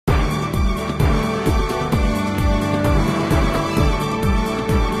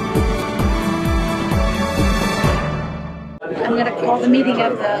call the meeting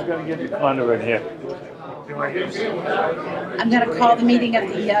of the. I'm going to get the conduit here. I'm going to call the meeting of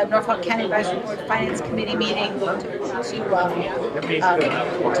the Norfolk County Advisory Board Finance Committee meeting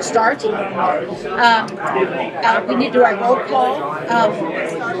to start. We need to do our roll call.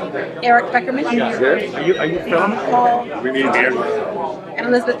 Eric Beckerman. Are you filming? Paul. We need here. And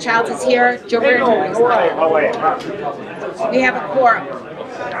Elizabeth Childs is here. Joe Reardon is not. We have a quorum.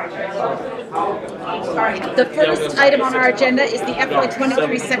 All right. The first item on our agenda is the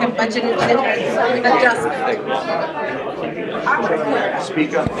FY23 second budget adjustment.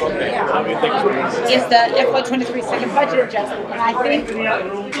 Speak up. Is the FY23 second budget adjustment, and I think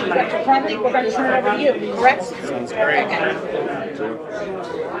Dr. Friendly, we're going to turn it over to you. Correct? Sounds great. Okay.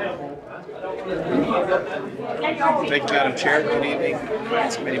 Thank you, Madam Chair. Good evening,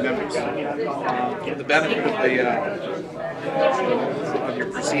 Finance Committee members. For the benefit of your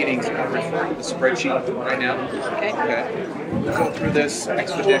proceedings, I'm referring to the spreadsheet right now. Okay. We'll go through this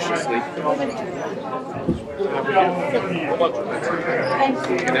expeditiously.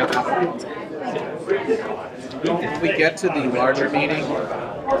 If we get to the larger meeting,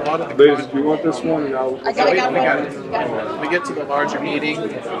 a lot of the Liz, do you want this one? I got it. When we get to the larger meeting,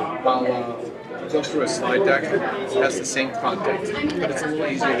 I'll go through a slide deck. It has the same content, but it's a little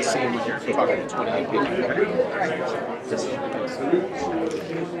easier to see when you're talking to 28 people.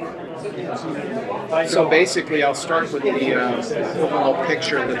 Okay? So basically, I'll start with the overall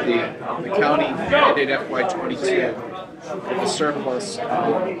picture that the county ended FY22 with a surplus.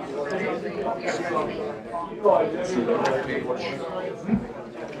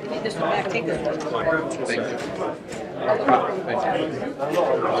 This one back. Take this one. Thank you.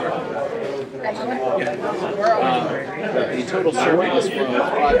 The total surplus was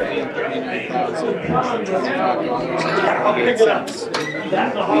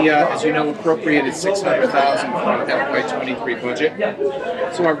 $5,039,025.28. We, as you know, appropriated $600,000 for the FY23 budget.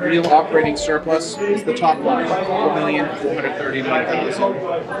 So our real operating surplus is the top line,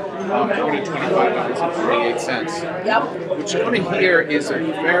 $4,439,425.48. Yep. Which shown here is a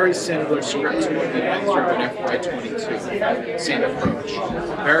very similar script to what we went through in FY22. Same approach.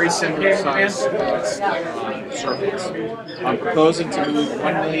 Very similar size surplus. I'm proposing to move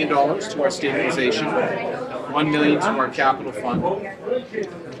 $1 million to our stabilization, $1 million to our capital fund,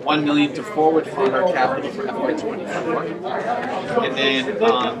 $1 million to forward fund our capital for FY24, and then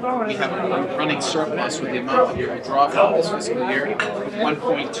we have a running surplus with the amount that we will draw from this fiscal year of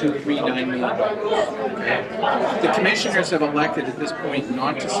 $1.239 million. The commissioners have elected at this point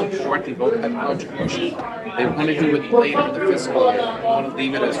not to support the OPEB contribution. They want to do it later in the fiscal year. They want to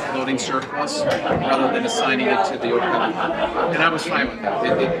leave it as floating surplus rather than assigning it to the OPEB. And I was fine with that.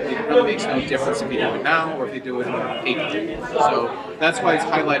 It really makes no difference if you do it now or if you do it in April. So that's why it's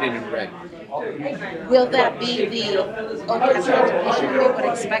highlighted in red. Will that be the OPEB contribution we would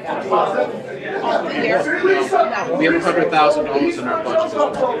expect all the year? No. We have $100,000 in our budget as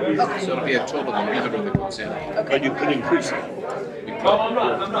well. So it'll be a total of $300,000 that goes in. But you could increase it.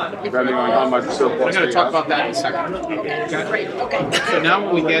 Depending on how much surplus. We're going to talk about that in a second. Okay. Great. Okay. So now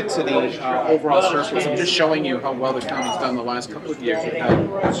when we get to the overall surplus, I'm just showing you how well the county's done the last couple of years. We've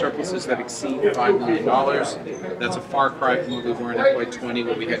had surpluses that exceed $5 million. That's a far cry from where we were in FY20,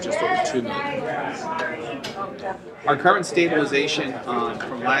 where we had just over $2 million. Our current stabilization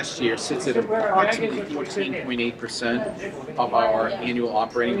from last year sits at approximately 14.8% of our annual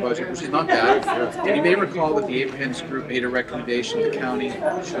operating budget, which is not bad. And you may recall that the Abrahams Group made a recommendation the county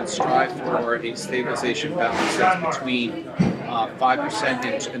should strive for a stabilization balance that's between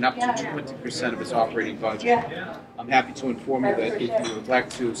 5% and up to 20% of its operating budget. I'm happy to inform you that if you would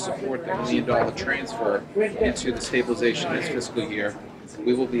like to support the $1 million transfer into the stabilization this fiscal year,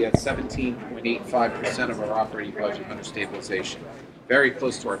 we will be at 17.85% of our operating budget under stabilization, very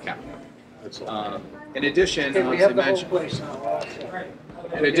close to our cap. In addition, as I mentioned,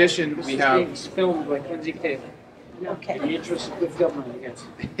 we have. It's filmed by Quincy Cable. Okay. In the interest of good government, yes.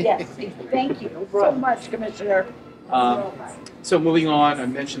 Yes. Thank you so much, Commissioner. So moving on, I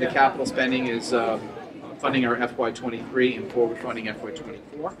mentioned the capital spending is funding our FY23 and forward funding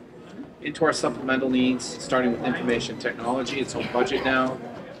FY24. Into our supplemental needs, starting with information technology, it's on budget now.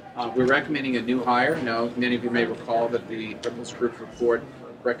 We're recommending a new hire. Now, many of you may recall that the Ripples Group report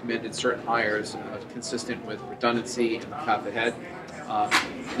recommended certain hires consistent with redundancy and the path ahead.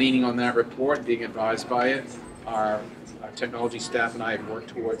 Leaning on that report, being advised by it, our technology staff and I have worked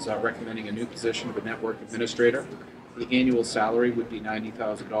towards recommending a new position of a network administrator. The annual salary would be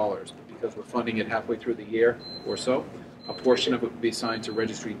 $90,000 because we're funding it halfway through the year or so. A portion of it would be assigned to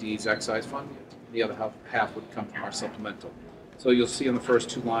Registry Deeds Excise Fund. The other half would come from our supplemental. So you'll see on the first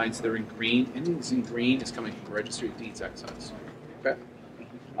two lines they're in green. Anything that's in green is coming from Registry Deeds Excise. Okay.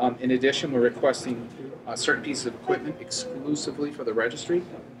 In addition, we're requesting certain pieces of equipment exclusively for the registry.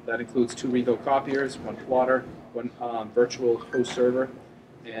 That includes 2 Rigo copiers, 1 plotter, 1 virtual host server,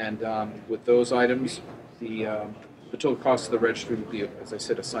 and with those items, the total cost of the registry will be, as I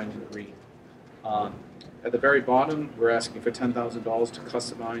said, assigned in green. At the very bottom, we're asking for $10,000 to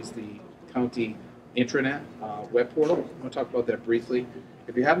customize the county intranet web portal. I want to talk about that briefly.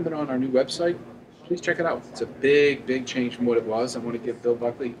 If you haven't been on our new website, please check it out. It's a big, big change from what it was. I want to give Bill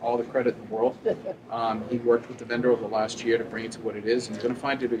Buckley all the credit in the world. He worked with the vendor over the last year to bring it to what it is, and you're going to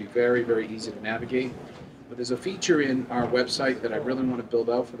find it to be very, very easy to navigate. But there's a feature in our website that I really want to build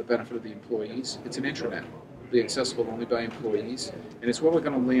out for the benefit of the employees. It's an intranet. It'll be accessible only by employees, and it's where we're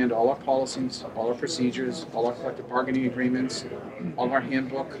going to land all our policies, all our procedures, all our collective bargaining agreements, all our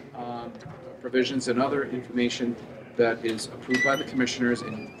handbook provisions, and other information that is approved by the commissioners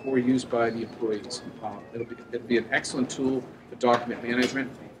and or used by the employees. It'll be an excellent tool for document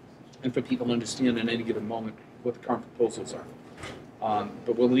management and for people to understand in any given moment what the current proposals are.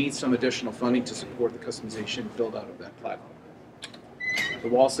 But we'll need some additional funding to support the customization and build out of that platform. The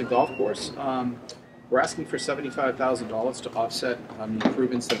Walston Golf Course, we're asking for $75,000 to offset the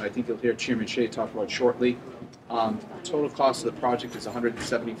improvements that I think you'll hear Chairman Shea talk about shortly. The total cost of the project is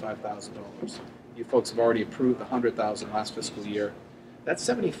 $175,000. You folks have already approved the $100,000 last fiscal year. That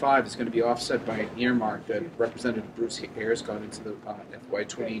 $75,000 is going to be offset by an earmark that Representative Bruce Ayers got into the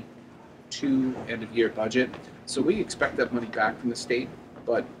FY22 end-of-year budget. So we expect that money back from the state,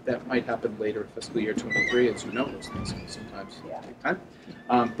 but that might happen later in fiscal year 23. As you know, those things can sometimes take time.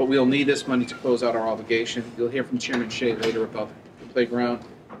 But we'll need this money to close out our obligation. You'll hear from Chairman Shea later about the playground.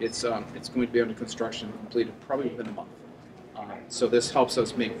 It's going to be under construction and completed probably within a month. So this helps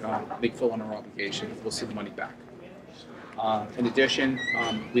us make full on our obligation. We'll see the money back. In addition,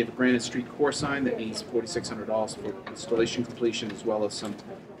 we have a granite street core sign that needs $4,600 for installation completion, as well as some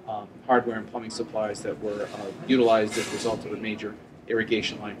hardware and plumbing supplies that were utilized as a result of a major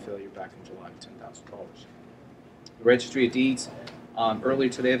irrigation line failure back in July, $10,000. The Registry of Deeds, earlier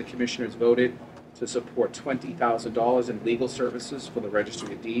today the commissioners voted to support $20,000 in legal services for the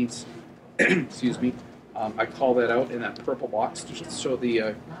Registry of Deeds. Excuse me. I call that out in that purple box to show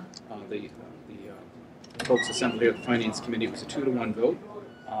the folks assembled here at the Finance Committee. It was a 2-to-1 vote.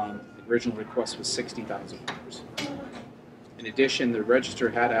 The original request was $60,000. In addition, the Register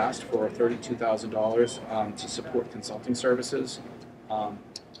had asked for $32,000 to support consulting services.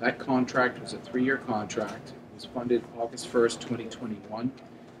 That contract was a 3-year contract. It was funded August 1st, 2021.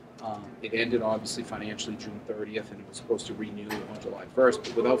 It ended obviously financially June 30th, and it was supposed to renew on July 1st.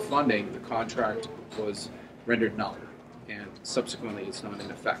 But without funding, the contract was rendered null, and subsequently it's not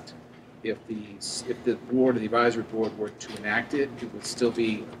in effect. If the board or the advisory board were to enact it, it would still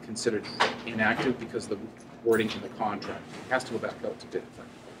be considered inactive because of the wording in the contract. It has to go back out to bid.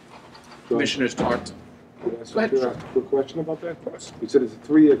 Commissioners talked. Can I ask you a quick question about that? Of course. You said it's a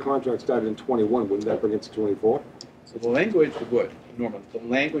 3-year contract started in 21. Wouldn't that bring it to 24? So the language would, Norman, the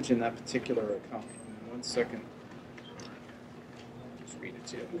language in that particular account, one second, just read it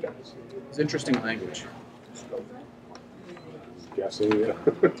to you. It's interesting language. Guessing, yeah.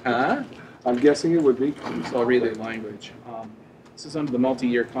 Huh? I'm guessing it would be. So I'll read the language. This is under the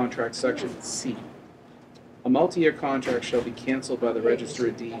multi-year contract section C. A multi-year contract shall be canceled by the Register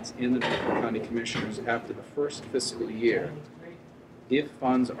of Deeds and the Norfolk County Commissioners after the first fiscal year if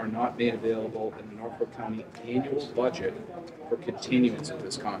funds are not made available in the Norfolk County annual budget for continuance of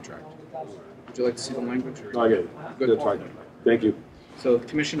this contract. Would you like to see the language? No, I get it. Good. That's fine. Thank you. So the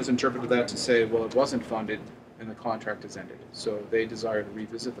commission has interpreted that to say, well, it wasn't funded and the contract is ended. So they desire to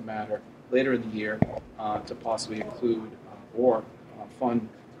revisit the matter later in the year to possibly include or fund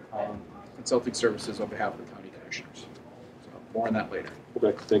consulting services on behalf of the county commissioners. So more on that later.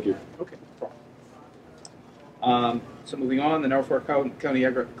 Okay, thank you. Okay, no problem. So moving on, the Norfolk County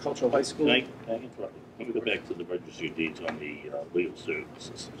Agricultural High School. Can I interrupt? Let me go back to the Registry of Deeds on the legal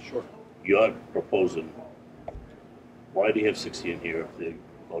services. Sure. You're proposing, why do you have 60 in here?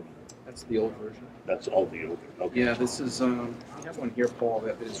 That's the old version. That's all the old. Okay. Yeah, this is, we have one here, Paul,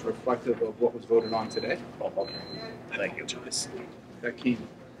 that is reflective of what was voted on today. Oh, okay. Thank you. That came,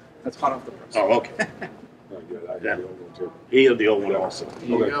 that's hot off the press. Oh, okay. Oh, good. I have Yeah. the old one too. He had the old one also. There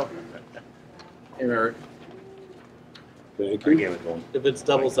you Okay. go. Hey, Eric. Thank I you. gave it to him. If it's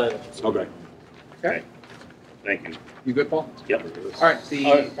double-sided. Okay. Okay. Thank you. You good, Paul? Yep. All right, the,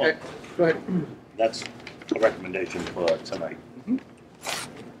 All right, Paul. go ahead. That's a recommendation for tonight.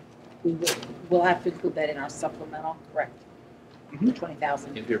 We'll have to include that in our supplemental, correct? Mhm.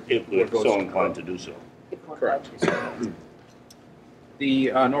 20,000. If you're- If we're goes- so inclined to do so. if we're Correct. allowed to.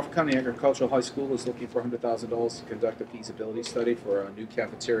 The Norfolk County Agricultural High School is looking for $100,000 to conduct a feasibility study for a new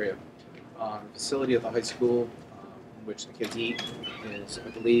cafeteria. The facility of the high school in which the kids eat is, I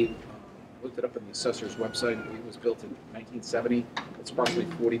believe, looked it up on the assessor's website. I believe it was built in 1970. It's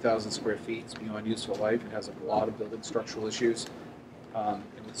approximately 40,000 square feet. It's beyond useful life. It has a lot of building structural issues. And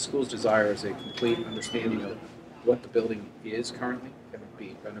what the school's desire is a complete understanding of what the building is currently, can it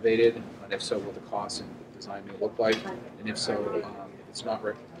be renovated, and if so, what the cost and design may look like, and if so, if it's not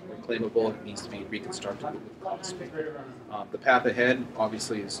reclaimable, it needs to be reconstructed with the cost. The path ahead,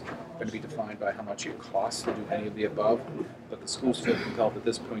 obviously, is going to be defined by how much it costs to do any of the above, but the schools feel compelled at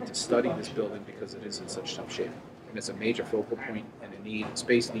this point to study this building because it is in such tough shape. And it's a major focal point and a need,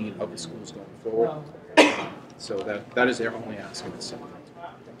 space need of the schools going forward. So that is their only ask at this time.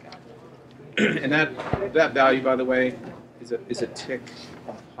 And that value, by the way, is a tick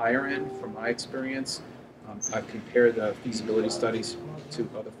on the higher end from my experience. I've compared the feasibility studies to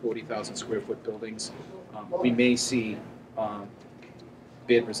other 40,000 square foot buildings. We may see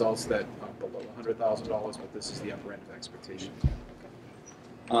bid results that are below $100,000, but this is the upper end of expectation.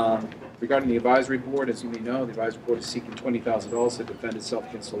 Regarding the advisory board, as you may know, the advisory board is seeking $20,000 to defend itself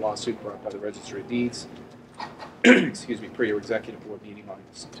against a lawsuit brought by the Registry of Deeds. Excuse me, per your executive board meeting on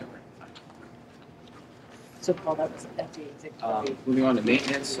September 9th. So Paul, that was FDA. Moving on to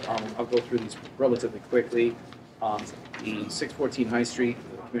maintenance, I'll go through these relatively quickly. The 614 High Street,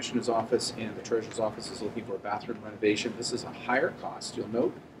 the Commissioner's Office and the Treasurer's Office is looking for a bathroom renovation. This is a higher cost, you'll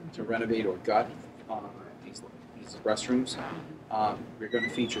note, to renovate or gut these restrooms. We're going to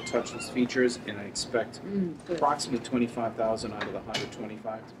feature touchless features, and I expect approximately $25,000 out of the $125,000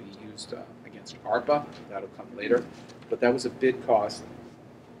 to be used against ARPA. That'll come later, but that was a bid cost.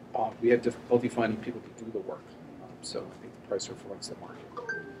 We had difficulty finding people to do the work, so I think the price reflects the market.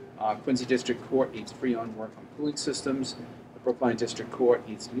 Quincy District Court needs freon work on cooling systems. The Brookline District Court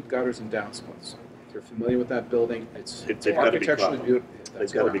needs new gutters and downspouts. If you're familiar with that building, it's architecturally beautiful.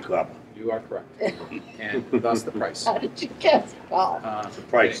 It's got to be copper. You are correct, and thus the price. How did you guess, Paul? The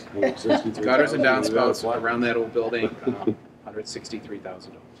price. Gutters and downspouts around that old building,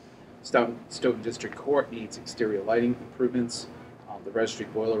 $163,000. Stoughton District Court needs exterior lighting improvements. The registry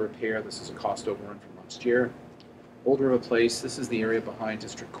boiler repair, this is a cost overrun from last year. Old River Place, this is the area behind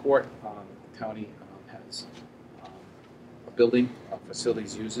District Court. The county has a building,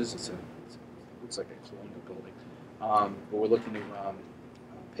 facilities uses. It looks like a colonial building. But we're looking to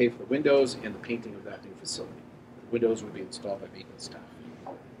pay for the windows and the painting of that new facility. The windows will be installed by maintenance staff.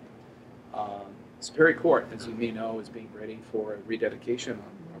 Superior Court, as you may know, is being ready for a rededication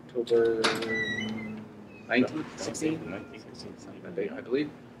on October 19th, 16th, I believe.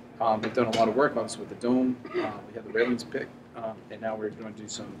 We've done a lot of work, obviously, with the dome. We have the railings picked, and now we're going to do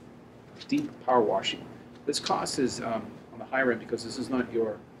some deep power washing. This cost is on the higher end because this is not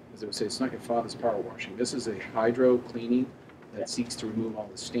your, as I would say, it's not your father's power washing. This is a hydro cleaning that seeks to remove all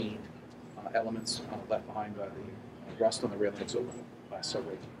the stained elements left behind by the rust on the railings over the last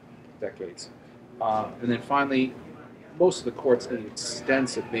several decades. And then finally, most of the courts need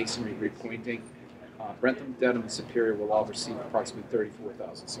extensive masonry repointing. Brentham, Dedham, and Superior will all receive approximately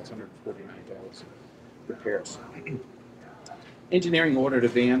 $34,649 repairs. Engineering ordered a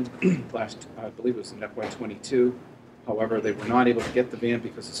van last, I believe it was in FY22. However, they were not able to get the van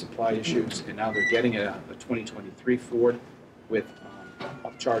because of supply issues, and now they're getting a 2023 Ford with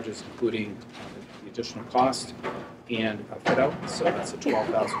upcharges, including the additional cost and a fit out. So that's a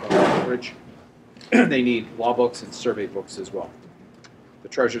 $12,000 average. They need law books and survey books as well. The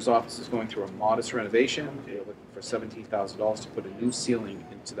Treasurer's Office is going through a modest renovation. They're looking for $17,000 to put a new ceiling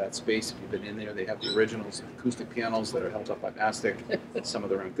into that space. If you've been in there, they have the originals, acoustic panels that are held up by mastic. Some of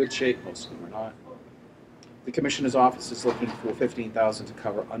them are in good shape, most of them are not. The Commissioner's Office is looking for $15,000 to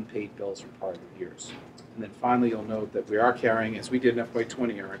cover unpaid bills from prior years. And then finally, you'll note that we are carrying, as we did in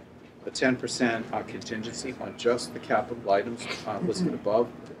FY20, Eric, a 10% contingency on just the capital items listed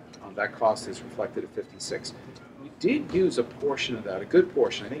above. That cost is reflected at $56,000. We did use a portion of that, a good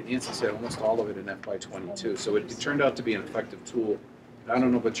portion. I think Nancy said almost all of it in FY22. So it turned out to be an effective tool. I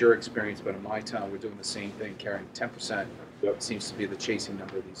don't know about your experience, but in my town, we're doing the same thing, carrying 10%. It seems to be the chasing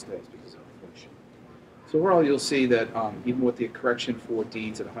number these days because of inflation. So overall, you'll see that even with the correction for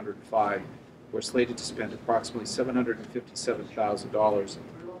deeds at 105, we're slated to spend approximately $757,000.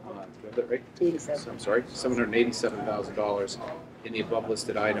 Got that right? 87. I'm sorry, $787,000 in the above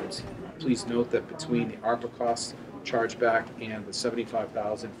listed items. Please note that between the ARPA costs chargeback and the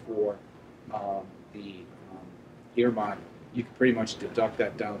 $75,000 for the earmark, you can pretty much deduct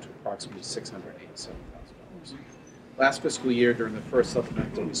that down to approximately $687,000. Last fiscal year, during the first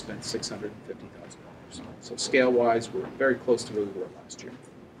supplemental, we spent $650,000. So scale-wise, we're very close to where we were last year.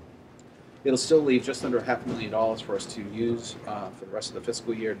 It'll still leave just under $500,000 for us to use for the rest of the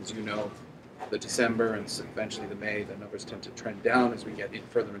fiscal year. And as you know, the December and eventually the May, the numbers tend to trend down as we get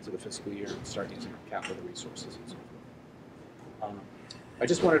further into the fiscal year and start using our capital resources and so forth. I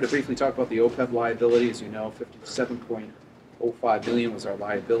just wanted to briefly talk about the OPEB liability. As you know, $57.05 billion was our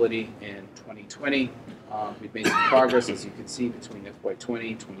liability in 2020. We've made some progress, as you can see, between FY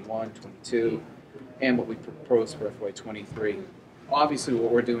 20, 21, 22, and what we proposed for FY 23. Obviously,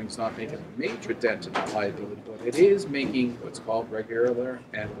 what we're doing is not making a major dent in that liability, but it is making what's called regular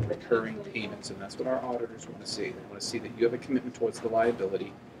and recurring payments, and that's what our auditors want to see. They want to see that you have a commitment towards the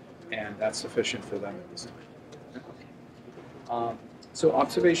liability, and that's sufficient for them at this time. So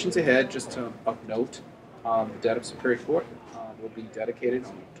observations ahead, just of note, the debt of Superior Court will be dedicated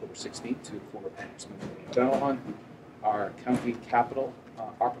on October 16th to former Congressman Fennelon. Our county capital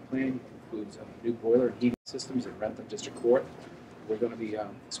ARPA plan includes new boiler and heating systems in Rentham District Court. We're going to be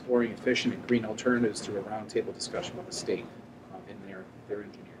exploring efficient and green alternatives through a roundtable discussion with the state and their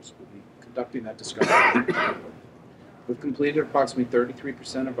engineers. We'll be conducting that discussion. We've completed approximately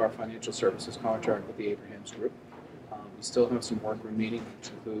 33% of our financial services contract with the Abrahams Group. We still have some work remaining, which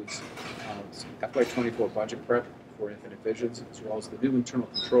includes FY 24 budget prep for Infinite Visions, as well as the new internal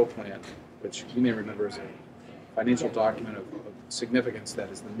control plan, which you may remember is a financial document of significance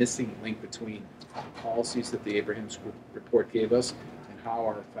that is the missing link between policies that the Abrahams Group report gave us and how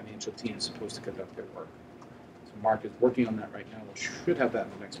our financial team is supposed to conduct their work. So Mark is working on that right now. We should have that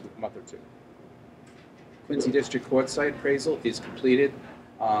in the next month or two. Quincy District Court site appraisal is completed.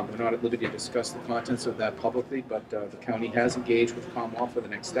 We're not at liberty to discuss the contents of that publicly, but the county has engaged with Commonwealth for the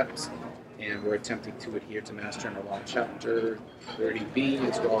next steps, and we're attempting to adhere to Mass General Law Chapter 30B,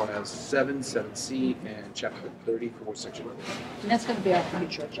 as well as 7, 7C, and Chapter 34, Section 4. And that's going to be our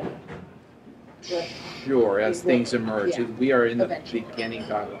future agenda. Sure, as things emerge. Yeah. We are in the Eventually. beginning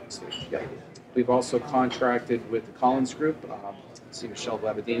dialogue stage. Yeah. We've also contracted with the Collins Group. I see Michelle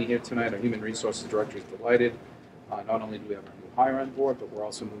Labadini here tonight. Our Human Resources Director is delighted. Not only do we have a new hire on board, but we're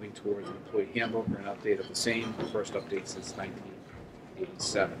also moving towards an employee handbook or an update of the same, the first update since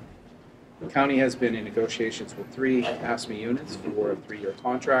 1987. The county has been in negotiations with 3 ASME units for a 3-year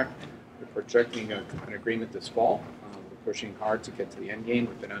contract. We're projecting an agreement this fall. We're pushing hard to get to the end game.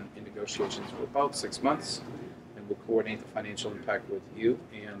 We've been in negotiations for about 6 months, and we'll coordinate the financial impact with you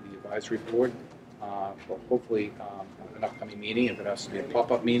and the advisory board for hopefully an upcoming meeting. If it has to be a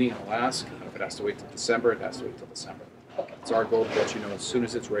pop-up meeting, I'll ask. And if it has to wait till December, it has to wait till December. It's our goal to let you know as soon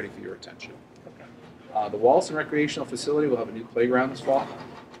as it's ready for your attention. The Wallaston Recreational Facility will have a new playground this fall.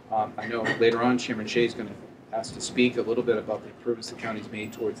 I know later on Chairman Shea is going to ask to speak a little bit about the improvements the county's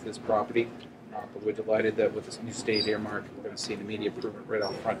made towards this property, but we're delighted that with this new state earmark, we're going to see an immediate improvement right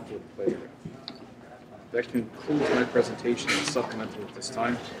out front for the playground. That concludes my presentation and supplemental at this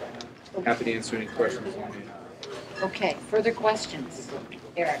time. Happy to answer any questions you may have. Okay, further questions?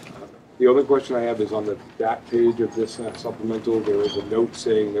 Eric? The other question I have is on the back page of this supplemental, there is a note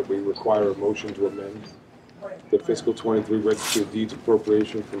saying that we require a motion to amend the fiscal 23 Registry of Deeds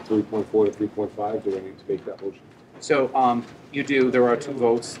appropriation from 3.4 to 3.5. Do I need to make that motion? So you do. There are 2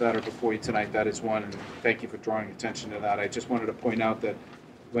 votes that are before you tonight. That is one, and thank you for drawing attention to that. I just wanted to point out that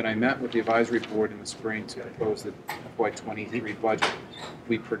when I met with the advisory board in the spring to propose the FY23 budget,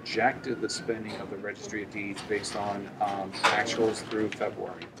 we projected the spending of the Registry of Deeds based on actuals through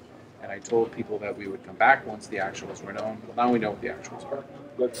February. And I told people that we would come back once the actuals were known. Well, now we know what the actuals are.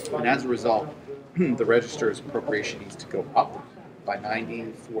 And as a result, the register's appropriation needs to go up by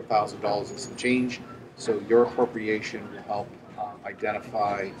 $94,000 and some change. So your appropriation will help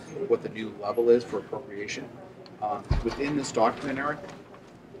identify what the new level is for appropriation. Within this document, Eric,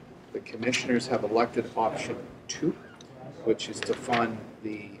 the commissioners have elected option 2, which is to fund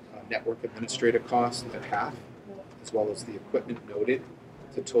the network administrator costs at half, as well as the equipment noted,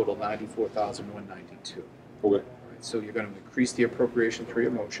 to total $94,192. Okay. So you're going to increase the appropriation through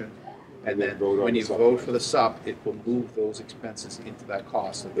your motion, and then vote on when the you sub. vote for the sub, it will move those expenses into that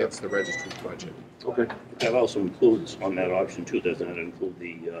cost against the registry budget. Okay. That also includes, on that option too, doesn't it include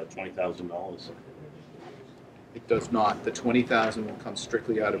the $20,000? It does not. The $20,000 will come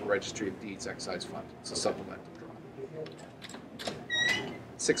strictly out of Registry of Deeds excise fund. It's a supplemental draw.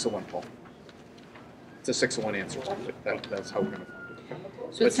 601, Paul. It's a 601 answer. That's how we're going to fund it.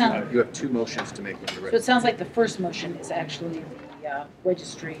 So it sounds, You have 2 motions to make when you're so ready. it sounds like the first motion is actually the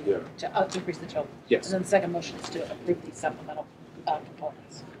registry Yeah. to increase the total. Yes. And then the second motion is to approve the supplemental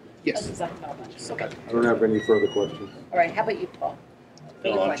components. Yes. The supplemental budget. Okay. I don't have any further questions. All right, how about you, Paul?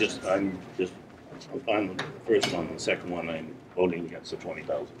 No, Further I'm questions? fine with the first one. The second one, I'm voting against the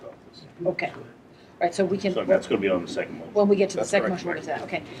 $20,000. Okay. Right, so we can, So that's gonna be on the second one. when we get to the That's second correct. motion, we'll get to that.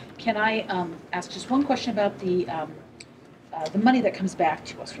 Okay. Can I ask just one question about the money that comes back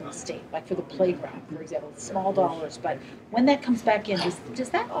to us from the state, like for the playground, for example, it's small dollars, but when that comes back in, does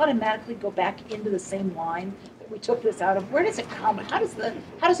that automatically go back into the same line that we took this out of? Where does it come? How does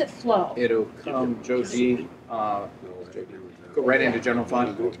it flow? It'll come, Joe G, go right into general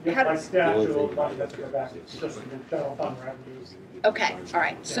fund. How does, Statute will apply that to back, it's just the general fund revenues. okay, all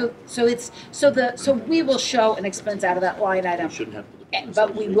right. So we will show an expense out of that line We item, shouldn't have.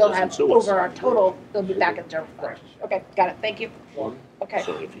 but we will have So it's- over our total, they'll be back in general fund. Okay, got it. Thank you. Okay.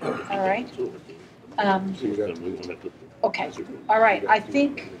 So if you. All right. Then So you got- we won't have to. Okay, all right, I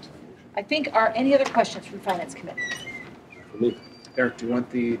think, are any other questions from Finance Committee? For me. Eric, do you want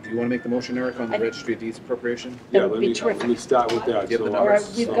to make the motion, Eric, on the I- registry of deeds appropriation? Yeah, would let be me terrific. start with that. Give the So, All right,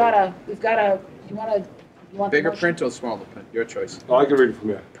 numbers. we've so- got a, you want the Bigger motion? print or smaller print? Your choice. Oh, I can read it from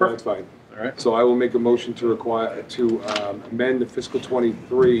here. That's Perfect. fine. All right. So I will make a motion to amend the fiscal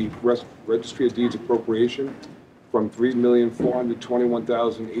 '23 registry of deeds appropriation from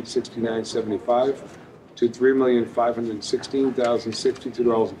 $3,421,869.75 to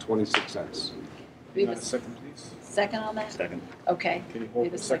 $3,516,062.26. We have a Second, please. second on that? Second. Okay. Can you We hold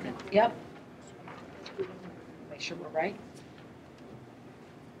have for a a second? Yep. Make sure we're right.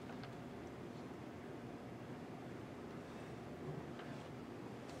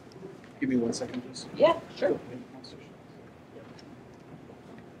 Give me 1 second, please. Yeah, sure.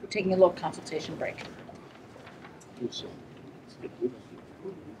 We're taking a little consultation break.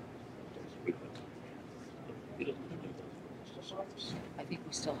 I think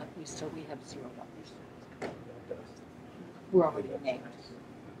we have $0. We're already named.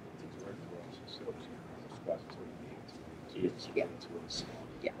 Yeah.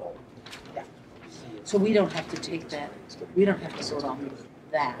 Yeah. Yeah. So we don't have to take that, we don't have to vote on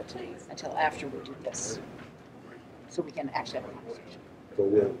that until after we do this. So we can actually have a conversation. But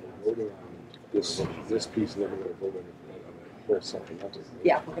we're voting on this piece, and then we're going to vote on the whole supplemental.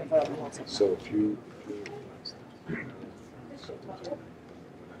 Yeah, we're gonna vote on the whole thing. So if you.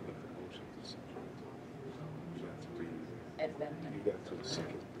 And then, You got to the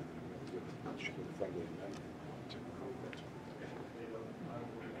second. Should be friendly amendment.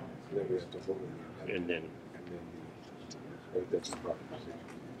 Then we have to vote on the And then, right, that's the proper position.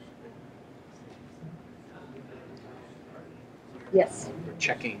 yes, We're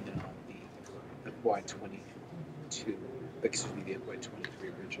checking the FY22, excuse me, the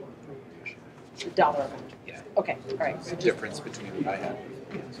FY23 original appropriation. the dollar amount. Yeah, Okay, all right, so the just, difference between what I have.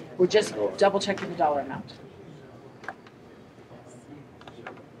 we're just double checking the dollar amount.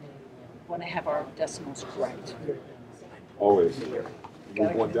 Want to have our decimals correct. Always.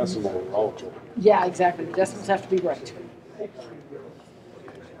 Move one decimal, we're all joking. Yeah, exactly, the decimals have to be right.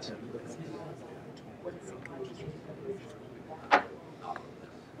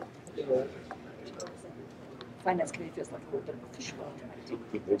 Finance committee feels like a little bit of a fishbowl tonight.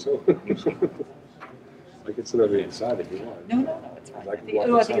 You think so? I can sit over inside if you want. No, it's fine. I I can think, walk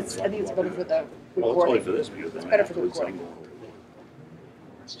oh, I inside think it's better for the well, it's only recording. for this view. Then It's better for the afterwards, I'm recording. going over.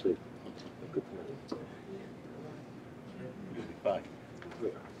 That's true. Good point. You'll be fine.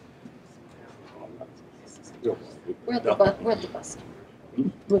 Yeah. We're at the bus, we're at the bus.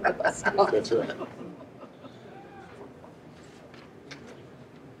 We're at the bus stop. That's right.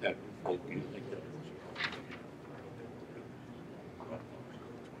 Yeah, well, you think that.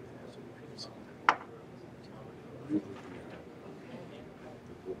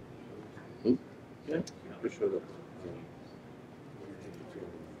 Yeah, for sure.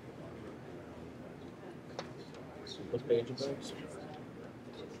 What page is that?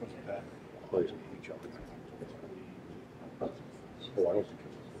 Oh, I don't think.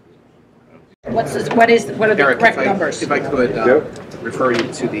 What are the Eric, correct numbers? if I could Yep. refer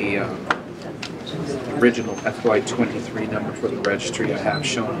you to the original FY23 number for the registry I have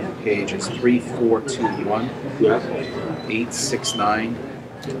shown on the page is 3421. Yeah,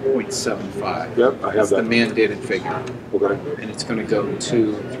 869.75. Yep, I have That's the that. mandated figure, okay. and it's going to go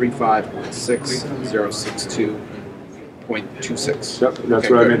to 35.6062.26. Yep, that's Okay, what I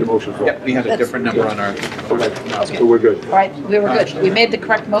good. made the motion for. Yep, we had a different number on our. Okay, so we're good. All right, we were good. We made the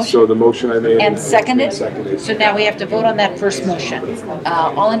correct So motion the motion I made. and seconded. Seconded. So now we have to vote on that first motion.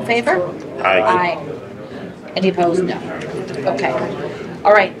 All in favor? Aye. Any opposed? No. Okay.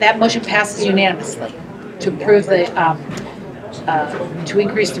 All right, that motion passes unanimously to approve to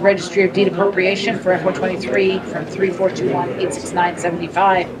increase the registry of deed appropriation for FY23 from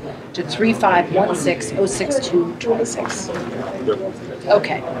 3421,869.75 to 3516,062.26. Yep.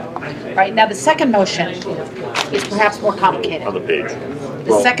 Okay. All right, now the second motion is perhaps more complicated. On the page.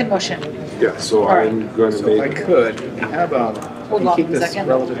 The Well- second motion Yeah, so All right. I'm going to So if I make, could, we have, Hold we on keep one this second.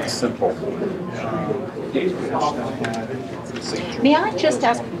 relatively simple. May I just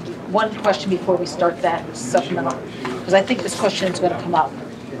ask one question before we start that supplemental? Because I think this question is going to come up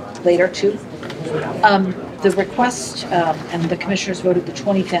later too. The request, and the commissioners voted the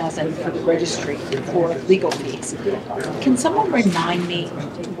 20,000 for the registry for legal fees. Can someone remind me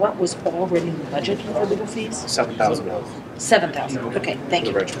what was already in the budget for legal fees? $7,000 7,000. Okay, thank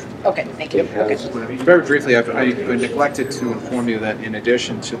for the you. registry. Okay, thank you. Okay. Very briefly, I neglected to inform you that in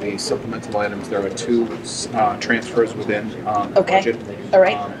addition to the supplemental items, there are two transfers within the Okay. budget. All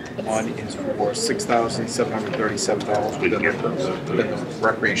right. One is for $6,737 within the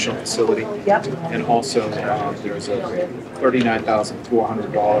recreation facility. Yep. And also, there's a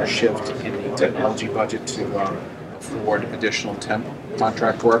 $39,400 shift in the technology budget to afford additional temp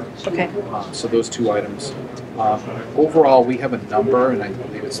contract work. Okay. So those two items. Overall, we have a number, and I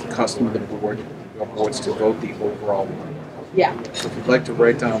believe it's the custom of the board, your boards to vote the overall number. Yeah. So if you'd like to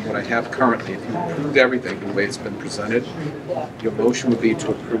write down what I have currently, if you approved everything the way it's been presented, your motion would be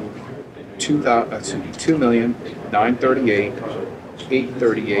to approve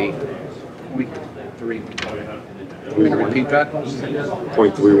 $2,838,838.3. I'm going to repeat that.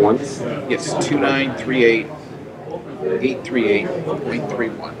 0.31. Yes,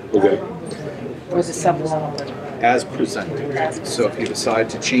 2,938,838.31. Okay. Was it supplemental budget? As presented. So if you decide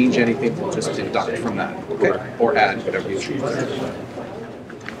to change anything, we'll just deduct from that, okay? Or add, whatever you choose.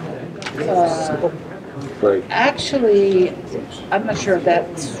 Right. Actually, I'm not sure if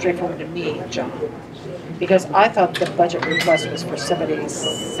that's straightforward to me, John, because I thought the budget request was for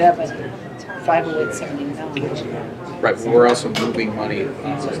 787, 50879. Right, but we're also moving money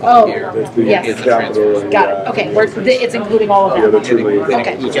Oh, here. That's the yes. Is the capital transfer. and, Got it. Okay, it's including all of the other that. 2 million.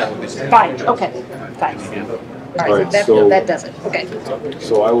 Okay. Fine. Okay. Fine. All right. Right, so- That does it. Okay.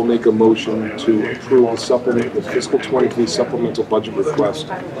 So I will make a motion to approve the fiscal 23 supplemental budget request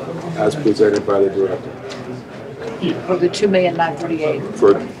as presented by the director For the 2,938,000.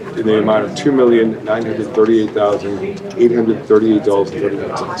 for in the amount of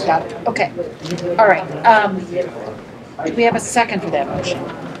 $2,938,838.39. Got it. Okay. All right. Do we have a second for that motion?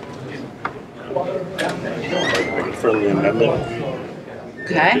 Friendly amendment,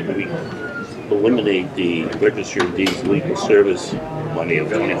 Okay. we eliminate the Register of Deeds legal service money of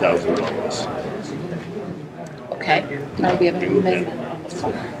 $20,000. Okay. Now we have an amendment on the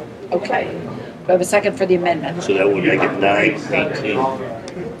floor. Okay. Do I have a second for the amendment? So that would make it 918.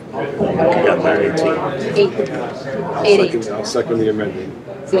 Yeah, 918. Eight. I'll second the amendment.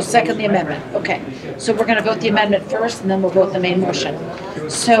 You'll second the amendment. Okay. So we're going to vote the amendment first, and then we'll vote the main motion.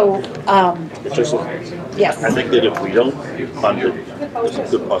 So, It's just, yes. I think that if we don't fund it, there's a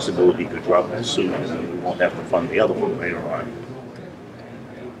good possibility we could drop it soon, and then we won't have to fund the other one later on.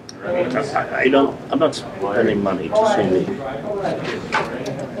 I'm not spending money to see me.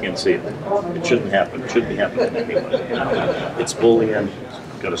 Can't see it. It shouldn't happen. It shouldn't be happening anyway. It's bullying.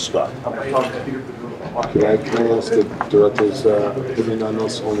 Gotta stop. Can I ask the director's opinion on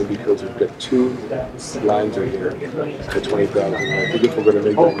this, only because we've got two lines in here for 20,000. I think if we're going to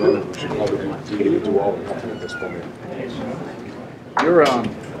make that amendment, we should probably do all or nothing at this point.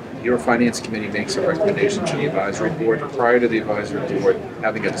 Your finance committee makes a recommendation to the advisory board. Prior to the advisory board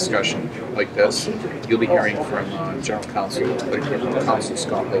having a discussion like this, you'll be hearing from General Counsel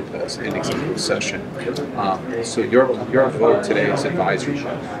Scott Lopez in executive session. So your vote today is advisory.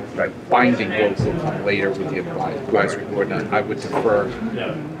 Right? Binding vote will come later with the advisory board. And I would defer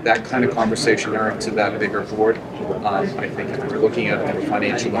that kind of conversation, Eric, to that bigger board. I think if we're looking at it from a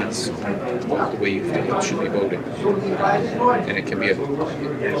financial lens, the way you feel it should be voted. And it can be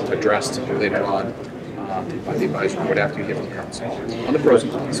addressed later on by the advisory board after you hear from the council on the pros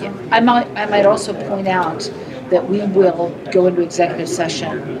and cons. I might also point out that we will go into executive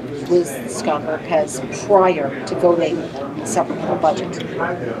session with Scott Lopez prior to voting the supplemental budget.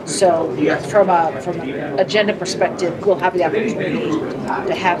 So from an agenda perspective, we'll have the opportunity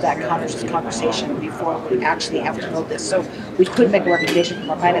to have that conversation before we actually have to vote this. So we could make a recommendation from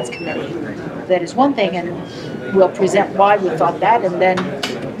our finance committee that is one thing, and we'll present why we thought that, and then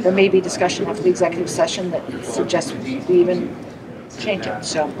there may be discussion after the executive session that suggests we even change it.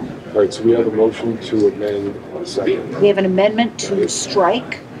 So All right, so we have a motion to amend a second. we have an amendment to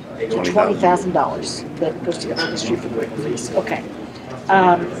strike to $20,000 that goes to the registry for legal fees. Okay.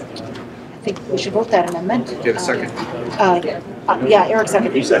 I think we should vote that amendment. Do you have a second? Yeah, Eric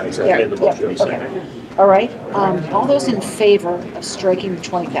seconded. He seconded. Yeah, He made the motion. He yeah, okay. seconded. All right. All those in favor of striking the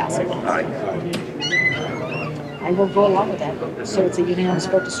 20,000? Aye. I will go along with that. So it's a unanimous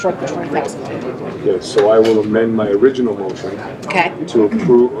vote to strike the 20,000. Yes, so I will amend my original motion Okay. to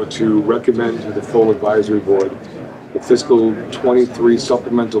approve, or to recommend to the full advisory board the fiscal 23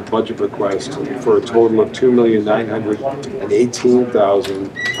 supplemental budget request for a total of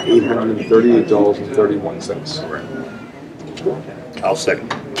 $2,918,838.31. I'll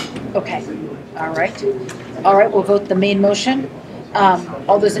second. Okay. All right. All right, we'll vote the main motion.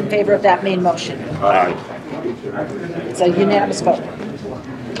 All those in favor of that main motion? Aye. It's a unanimous vote.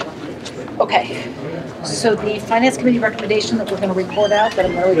 Okay. So the Finance Committee recommendation that we're going to report out, that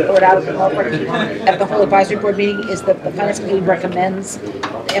I'm going to report out at the whole advisory board meeting, is that the Finance Committee recommends the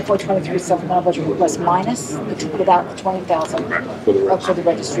FY23 supplemental budget request minus, without the 20,000 for the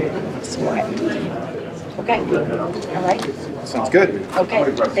registry of deeds. Okay. All right. Sounds good. Okay,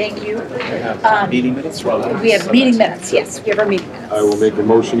 thank you. Meeting minutes? We have meeting minutes, yes, we have our meeting minutes. I will make a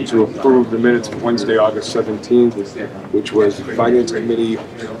motion to approve the minutes of Wednesday, August 17th, which was the Finance Committee,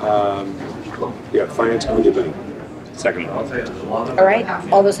 Finance Committee meeting. Second. All right,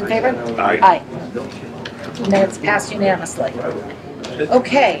 all those in favor? Aye. Minutes passed unanimously.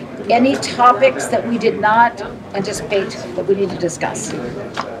 Okay, any topics that we did not anticipate that we need to discuss?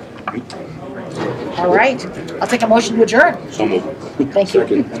 All right, I'll take a motion to adjourn. So moved. Thank you.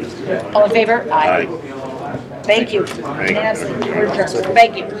 All in favor? Aye. Thank you. Unanimously, we're adjourned.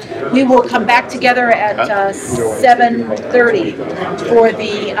 Thank you. We will come back together at 7:30 for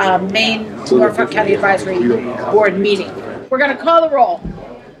the main Norfolk County Advisory Board meeting. We're going to call the roll.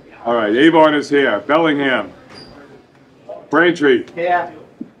 All right, Avon is here. Bellingham. Braintree. Yeah.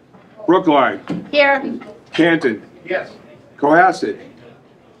 Brookline. Here. Canton. Yes. Cohasset.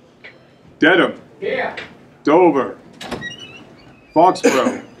 Dedham. Yeah. Dover.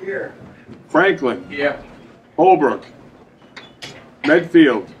 Foxborough. Here. Franklin. Yeah. Holbrook.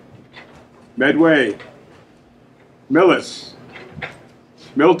 Medfield. Medway. Millis.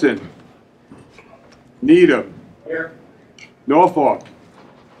 Milton. Needham. Here. Norfolk.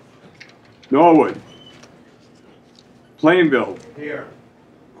 Norwood. Plainville. Here.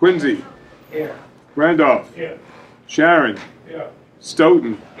 Quincy. Here. Randolph. Yeah. Sharon. Yeah.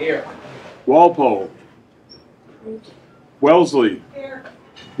 Stoughton. Here. Walpole. Wellesley.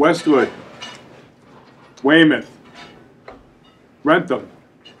 Westwood. Weymouth. Rentham.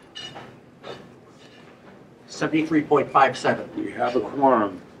 73.57. We have a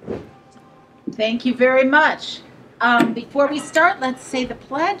quorum. Thank you very much. Before we start, let's say the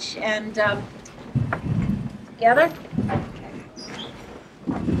pledge and together.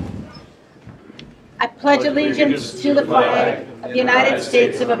 I pledge allegiance to the flag of the United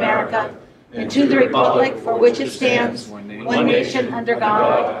States of America and to the republic for which it stands, one nation under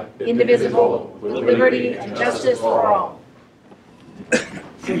God, indivisible, with liberty and justice for all.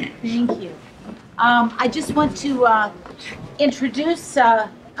 Thank you. I just want to introduce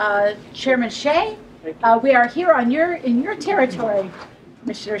Chairman Shea. We are here on in your territory,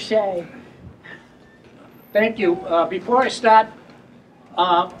 Mr. Shea. Thank you. Before I start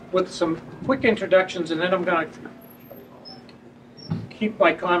with some quick introductions, and then I'm going to keep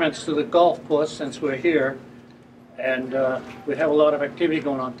my comments to the golf course since we're here, and we have a lot of activity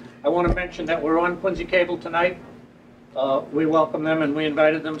going on. I want to mention that we're on Quincy Cable tonight. We welcome them and we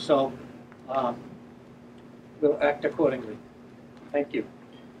invited them, so we'll act accordingly. Thank you.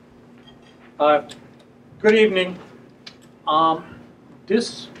 Good evening. I'm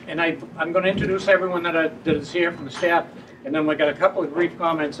going to introduce everyone that is here from the staff, and then we got a couple of brief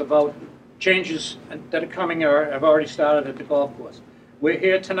comments about changes that are coming or have already started at the golf course. We're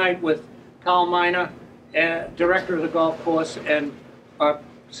here tonight with Carl Miner, director of the golf course, and our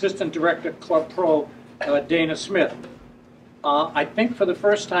assistant director, Club Pro, Dana Smith. I think for the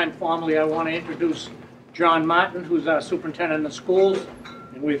first time formally, I want to introduce John Martin, who's our superintendent of schools,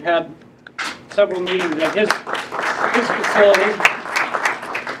 and we've had several meetings at his facility.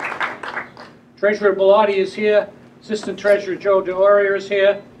 Treasurer Bellotti is here. Assistant Treasurer Joe DeOria is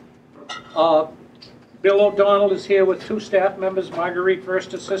here. Bill O'Donnell is here with two staff members, Marguerite,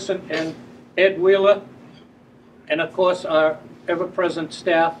 first assistant, and Ed Wheeler. And of course, our ever-present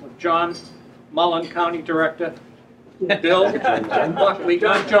staff, John Mullen, County Director. Bill Buckley,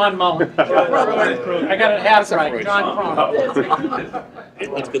 not John Mullen. I got it half right, John Cron.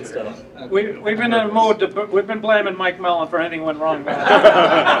 That's good stuff. We've been in a mood, we've been blaming Mike Mullen for anything went wrong.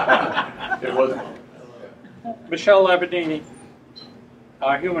 It was. Michelle Labadini,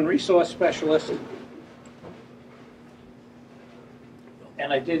 our human resource specialist.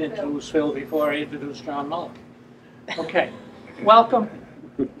 And I did introduce Phil before I introduced John Mullen. Okay, welcome.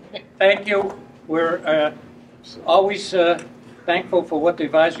 Thank you. We're always thankful for what the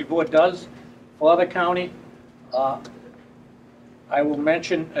advisory board does for the county. I will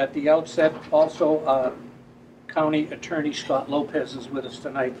mention at the outset also, County Attorney Scott Lopez is with us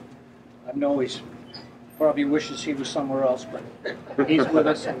tonight. I know he's probably wishes he was somewhere else, but he's with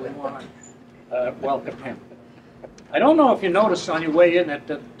us and we want to welcome him. I don't know if you noticed on your way in that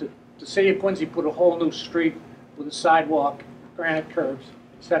the city of Quincy put a whole new street with a sidewalk, granite curbs,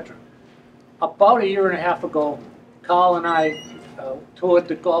 etc. About a year and a half ago, Carl and I toured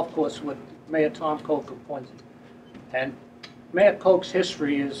the golf course with Mayor Tom Koch of Quincy. And Mayor Koch's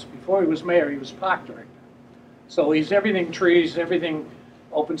history is, before he was mayor, he was park director. So he's everything trees, everything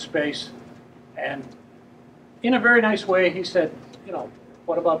open space. And in a very nice way, he said, you know,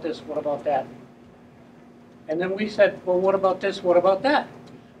 what about this, what about that? And then we said, well, what about this, what about that?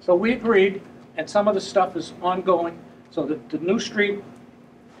 So we agreed, and some of the stuff is ongoing. So the new street,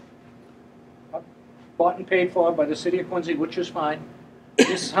 bought and paid for by the city of Quincy, which is fine.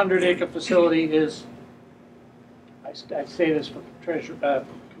 This 100-acre facility is, I say this for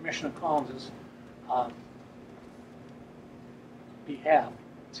Commissioner Collins' behalf.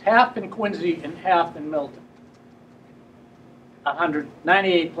 It's half in Quincy and half in Milton.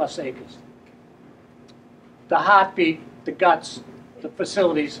 198 plus acres. The heartbeat, the guts, the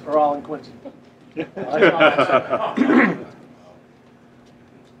facilities are all in Quincy. That's all I'm saying.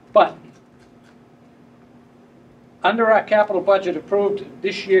 But under our capital budget approved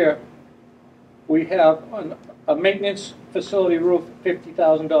this year, we have a maintenance facility roof,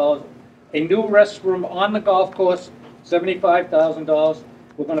 $50,000, a new restroom on the golf course, $75,000.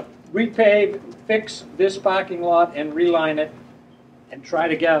 We're going to repave, fix this parking lot and reline it and try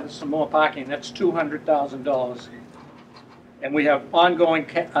to gather some more parking. That's $200,000. And we have ongoing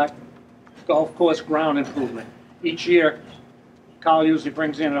golf course ground improvement. Each year, Carl usually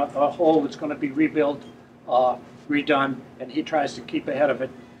brings in a hole that's going to be rebuilt, redone, and he tries to keep ahead of it,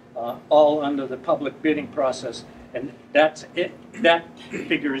 all under the public bidding process. And that's it. That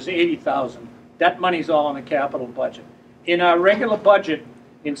figure is $80,000. That money's all in the capital budget. In our regular budget,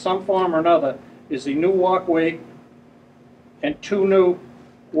 in some form or another, is a new walkway and 2 new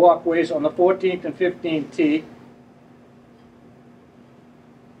walkways on the 14th and 15th tee.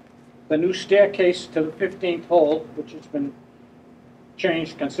 The new staircase to the 15th hole, which has been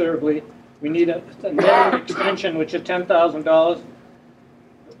changed considerably. We need a net extension, which is $10,000.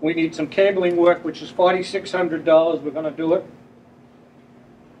 We need some cabling work, which is $4,600. We're going to do it.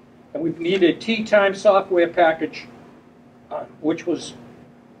 And we need a tee time software package, which was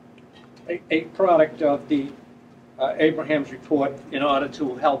a product of the Abraham's report in order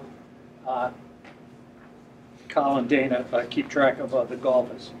to help Carl and Dana keep track of the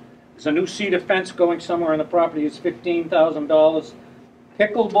golfers. There's a new cedar fence going somewhere on the property. It's $15,000.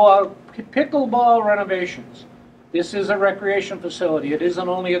 Pickleball renovations. This is a recreation facility. It isn't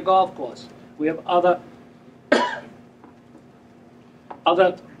only a golf course. We have other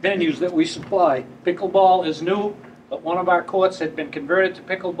venues that we supply. Pickleball is new, but one of our courts had been converted to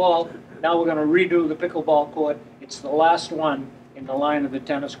pickleball. Now we're going to redo the pickleball court. It's the last one in the line of the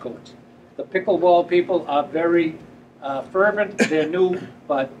tennis courts. The pickleball people are very fervent. They're new,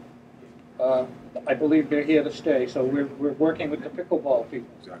 but I believe they're here to stay. So we're working with the pickleball people.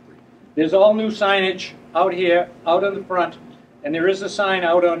 Exactly. There's all new signage out here, out in the front, and there is a sign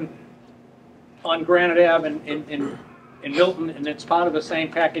out on Granite Ave in Milton, and it's part of the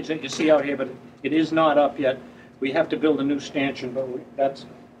same package that you see out here, but it is not up yet. We have to build a new stanchion, but that's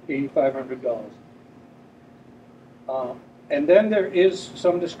 $8,500. And then there is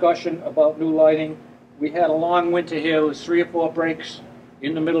some discussion about new lighting. We had a long winter here. There was 3 or 4 breaks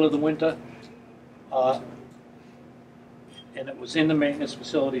in the middle of the winter. And it was in the maintenance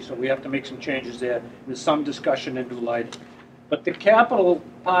facility, so we have to make some changes there. There's some discussion into lighting. But the capital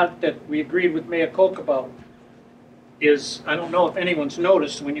part that we agreed with Mayor Koch about is, I don't know if anyone's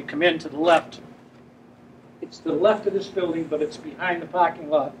noticed, when you come in to the left, it's to the left of this building, but it's behind the parking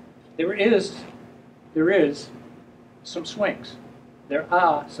lot. There is some swings. There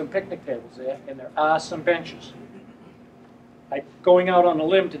are some picnic tables there, and there are some benches. I'm going out on a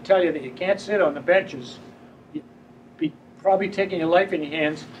limb to tell you that you can't sit on the benches. You'd be probably taking your life in your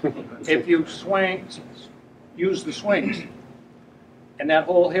hands if you use the swings. And that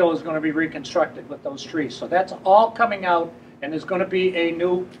whole hill is going to be reconstructed with those trees. So that's all coming out, and there's going to be a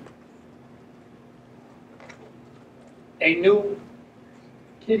new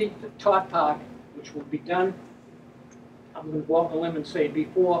kiddie tot park, which will be done, I'm going to go out on a limb and say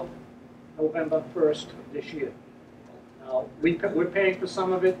before November 1st of this year. Now, we're paying for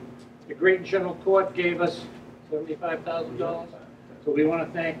some of it. The Great General Court gave us $75,000. So we want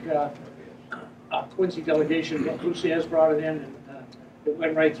to thank our Quincy delegation. Lucy has brought it in, and it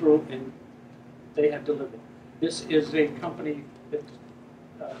went right through, and they have delivered. This is a company that,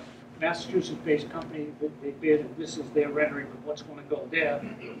 Massachusetts-based company that they bid, and this is their rendering of what's going to go there,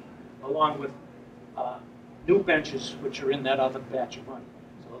 along with new benches, which are in that other batch of money.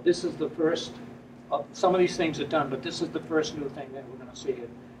 So this is the first, some of these things are done, but this is the first new thing that we're going to see, and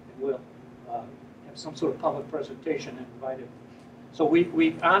we'll have some sort of public presentation and invite it. So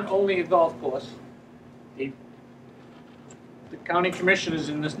we aren't only a golf course. The county commissioners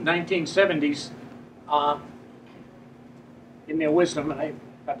in the 1970s, in their wisdom, and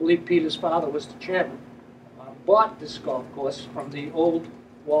I believe Peter's father was the chairman, bought this golf course from the old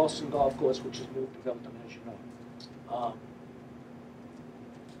Wallaston Golf Course, which is moved to Belton, as you know.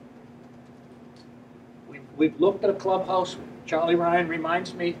 We've looked at a clubhouse. Charlie Ryan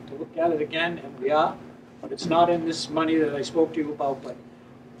reminds me to look at it again, and we are, but it's not in this money that I spoke to you about, but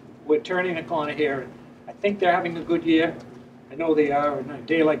we're turning a corner here. I think they're having a good year. I know they are, and a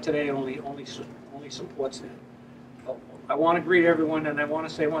day like today only supports that. But I want to greet everyone, and I want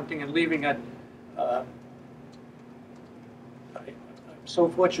to say one thing in leaving it. I'm so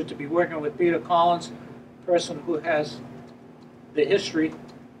fortunate to be working with Peter Collins, a person who has the history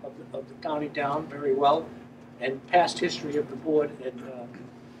of the county down very well, and past history of the board, and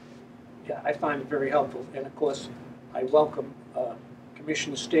yeah, I find it very helpful. And of course, I welcome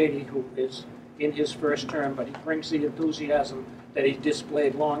Commissioner Stady, who is in his first term, but he brings the enthusiasm that he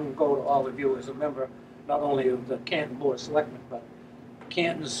displayed long ago to all of you as a member, not only of the Canton Board of Selectmen, but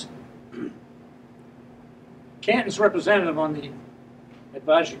Canton's representative on the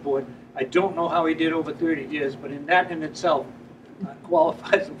advisory board. I don't know how he did over 30 years, but in that in itself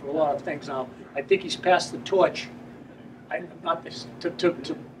qualifies him for a lot of things now. I think he's passed the torch. Not this, to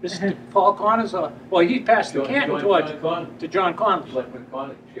Mr. Paul Connors, or, well, he passed the Canton torch to John Connors.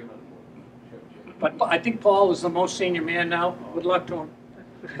 But I think Paul is the most senior man now. Good luck to him.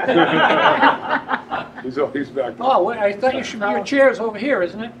 He's always back. Oh, well, I thought you should, your chair's over here,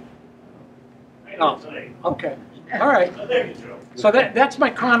 isn't it? Oh, okay. All right. So that's my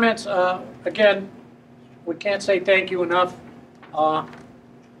comments. Again, we can't say thank you enough.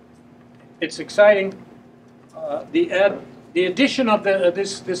 It's exciting. The addition of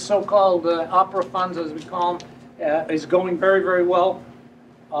this so-called opera funds, as we call them, is going very, very well.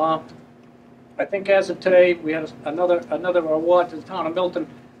 I think as of today, we had another award to the town of Milton.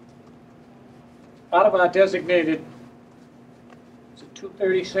 Out of our designated, is it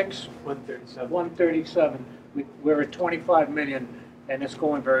 236? 137. 137. We're at 25 million, and it's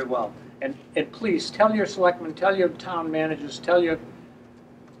going very well. And please tell your selectmen, tell your town managers, tell your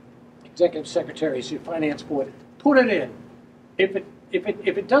executive secretaries, your finance board, put it in. If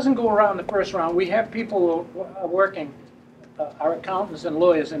it doesn't go around the first round, we have people who are working, our accountants and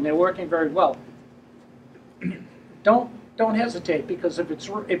lawyers, and they're working very well. Don't hesitate, because if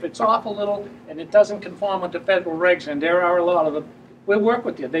it's off a little and it doesn't conform with the federal regs, and there are a lot of them, we'll work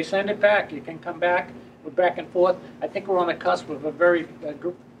with you. They send it back. You can come back. We're back and forth. I think we're on the cusp of a very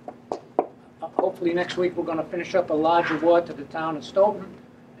group. Hopefully next week we're going to finish up a large award to the town of Stoughton,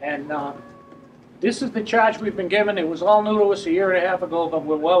 and this is the charge we've been given. It was all new to us a year and a half ago, but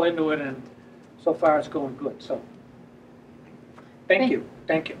we're well into it, and so far it's going good. So, thank you.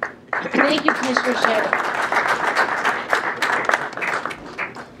 Thank you. Thank you, Commissioner Shea.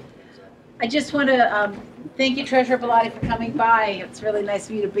 I just want to thank you, Treasurer Bellotti, for coming by. It's really nice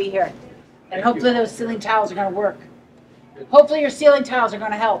of you to be here. And hopefully those ceiling tiles are going to work. Hopefully your ceiling tiles are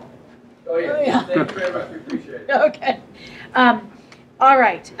going to help. Oh, yeah. Thank you very much. We appreciate it. Okay. All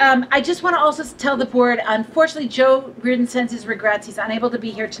right. I just want to also tell the board, unfortunately, Joe Reardon sends his regrets. He's unable to be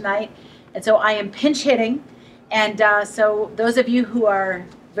here tonight. And so I am pinch hitting. And so those of you who are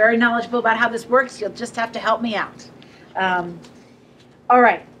very knowledgeable about how this works, you'll just have to help me out. All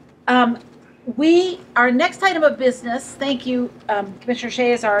right. Our next item of business, thank you, Commissioner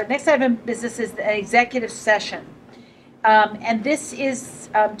Shea, our next item of business is the executive session. And this is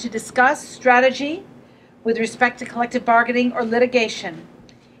to discuss strategy with respect to collective bargaining or litigation.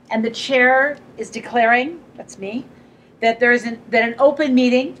 And the chair is declaring, that's me, that an open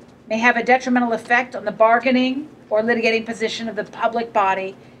meeting may have a detrimental effect on the bargaining or litigating position of the public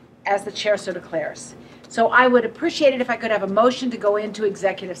body as the chair so declares. So I would appreciate it if I could have a motion to go into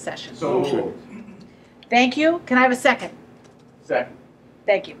executive session. So, Thank you. Can I have a second? second.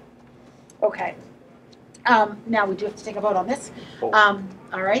 Thank you. Okay. Now we do have to take a vote on this. All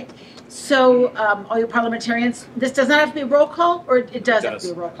right. So all you parliamentarians, this does not have to be a roll call, or it does have to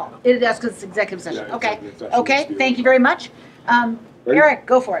be a roll call? It does, because it's executive session. Yeah, Okay. executive session. Okay. Thank you very much. Ready? Eric,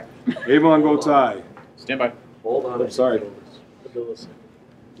 go for it. Avon votes aye. Stand by. Hold on. I'm sorry.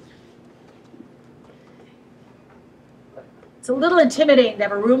 It's a little intimidating to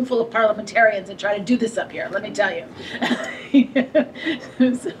have a room full of parliamentarians and try to do this up here, let me tell you.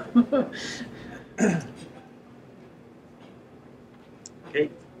 So,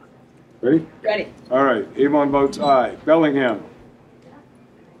 Okay, Ready? ready? All right, Avon votes aye. Bellingham.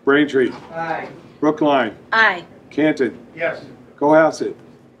 Braintree. Aye. Brookline. Aye. Canton. Yes. Cohasset.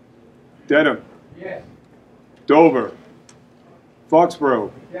 Dedham. Yes. Dover.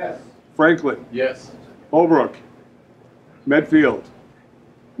 Foxborough. Yes. Franklin. Yes. Holbrook. Medfield.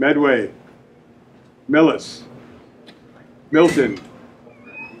 Medway. Millis. Milton.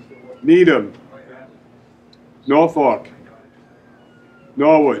 Needham. Norfolk.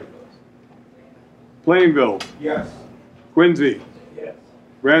 Norwood. Plainville. Yes. Quincy. Yes.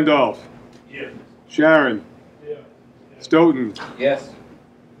 Randolph. Yes. Sharon. Stoughton. Yes.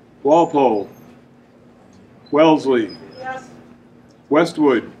 Walpole. Wellesley. Yes.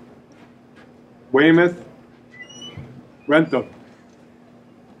 Westwood. Weymouth. Rentham.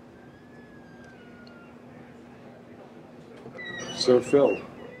 Sir Phil.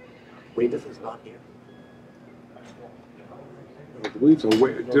 Weymouth is not here. I believe so.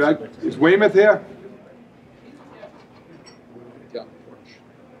 Is Weymouth here? Yeah.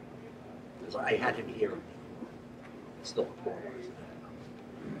 Because I had him here. Still a quorum.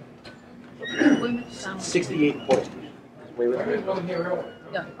 68 point. Is Weymouth here?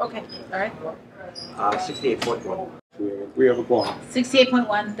 No, okay, all right. 68.1. We have a quorum.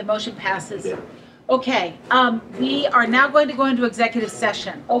 68.1, the motion passes. Yeah. Okay, we are now going to go into executive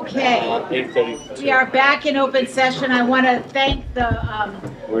session. Okay, 8:30. we are back in open session. I want to thank the,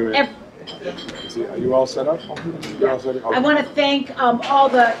 Wait a minute. Are you all set up? You're all set up? I want to thank all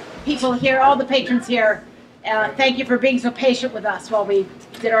the people here, all the patrons here. Thank you for being so patient with us while we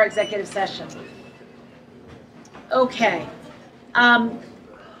did our executive session. Okay.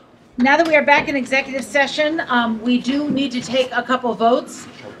 Now that we are back in executive session, we do need to take a couple votes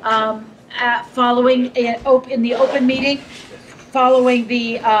following in the open meeting, following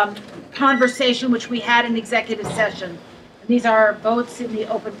the conversation which we had in executive session. These are votes in the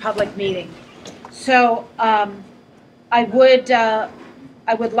open public meeting. So I would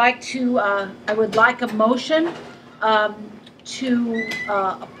like a motion to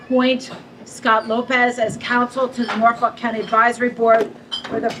appoint Scott Lopez as counsel to the Norfolk County Advisory Board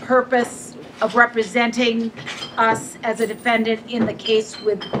for the purpose of representing us as a defendant in the case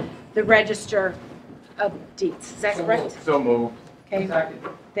with the Register of Deeds. Is that correct? So moved. Okay,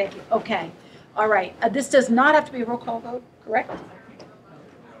 thank you. Okay, all right. This does not have to be a roll call vote, correct?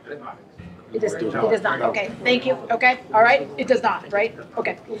 It does not. Okay, thank you. Okay, all right. It does not, right?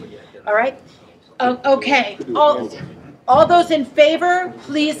 Okay, all right. Okay, all those in favor,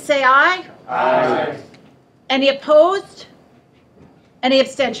 please say aye. Aye. Any opposed? Any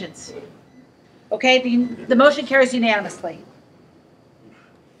abstentions? Okay, the motion carries unanimously.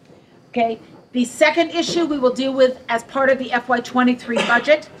 Okay, the second issue we will deal with as part of the FY23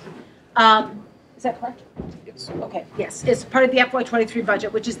 budget. Is that correct? Yes. Okay, yes, it's part of the FY23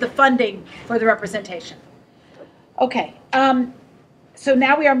 budget, which is the funding for the representation. Okay, so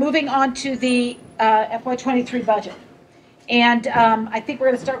now we are moving on to the FY23 budget. And I think we're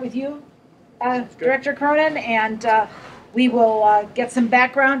going to start with you, Director Cronin, and we will get some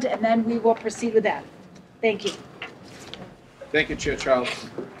background, and then we will proceed with that. Thank you. Thank you, Chair Charles.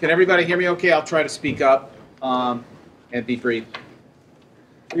 Can everybody hear me okay? I'll try to speak up and be brief.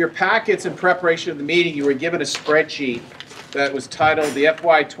 For your packets in preparation of the meeting, you were given a spreadsheet that was titled the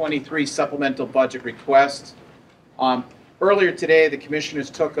FY23 Supplemental Budget Request. Earlier today, the commissioners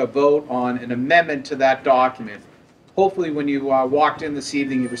took a vote on an amendment to that document. Hopefully, when you walked in this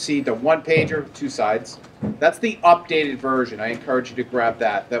evening, you received a one-pager, 2 sides. That's the updated version. I encourage you to grab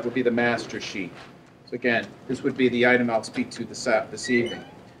that. That would be the master sheet. So again, this would be the item I'll speak to this evening.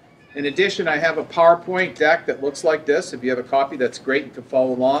 In addition, I have a PowerPoint deck that looks like this. If you have a copy, that's great. You can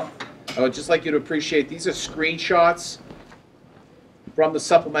follow along. I would just like you to appreciate these are screenshots from the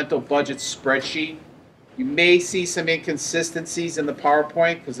supplemental budget spreadsheet. You may see some inconsistencies in the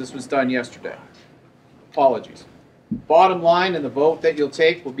PowerPoint because this was done yesterday. Apologies. Bottom line in the vote that you'll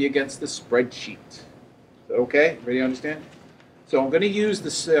take will be against the spreadsheet. Is that okay? Everybody understand? So I'm going to use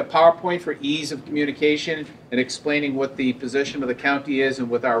this PowerPoint for ease of communication and explaining what the position of the county is and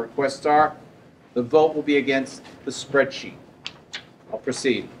what our requests are. The vote will be against the spreadsheet. I'll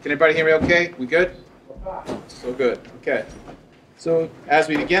proceed. Can everybody hear me okay? We good? So good. Okay. So as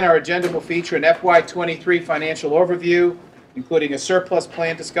we begin, our agenda will feature an FY23 financial overview, including a surplus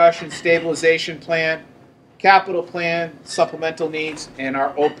plan discussion, stabilization plan, capital plan, supplemental needs, and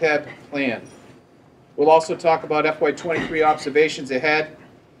our OPEB plan. We'll also talk about FY23 observations ahead,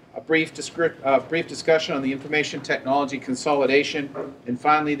 a brief discussion on the Information Technology Consolidation, and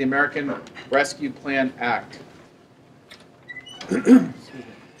finally, the American Rescue Plan Act. In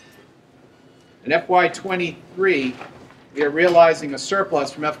FY23, we are realizing a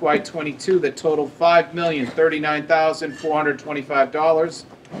surplus from FY22 that totaled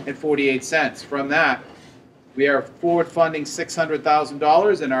 $5,039,425.48. From that, we are forward funding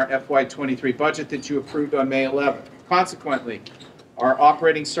 $600,000 in our FY23 budget that you approved on May 11th. Consequently, our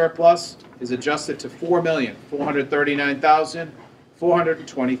operating surplus is adjusted to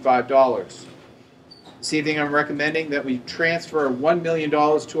 $4,439,425. This evening, I'm recommending that we transfer $1 million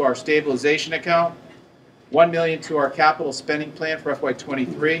to our stabilization account, $1 million to our capital spending plan for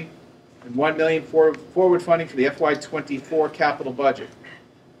FY23, and $1 million for forward funding for the FY24 capital budget.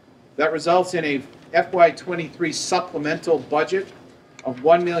 That results in a FY23 supplemental budget of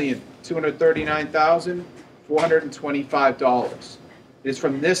 $1,239,425. It is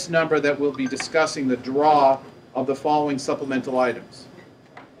from this number that we'll be discussing the draw of the following supplemental items.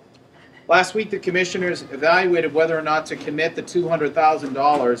 Last week, the commissioners evaluated whether or not to commit the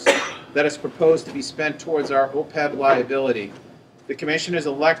 $200,000 that is proposed to be spent towards our OPEB liability. The commissioners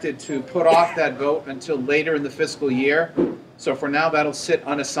elected to put off that vote until later in the fiscal year. So for now, that'll sit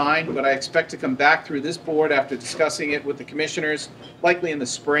unassigned, but I expect to come back through this board after discussing it with the commissioners, likely in the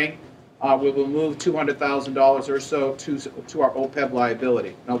spring. We will move $200,000 or so to our OPEB liability.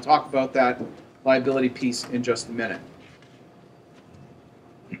 And I'll talk about that liability piece in just a minute.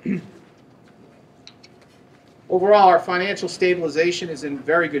 Overall, our financial stabilization is in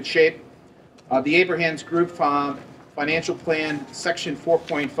very good shape. The Abrahams Group Financial Plan Section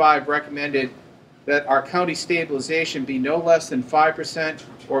 4.5 recommended that our county stabilization be no less than 5%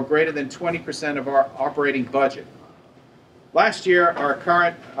 or greater than 20% of our operating budget. Last year,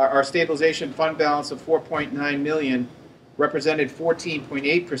 our stabilization fund balance of $4.9 million represented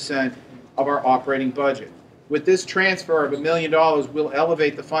 14.8% of our operating budget. With this transfer of $1 million, we'll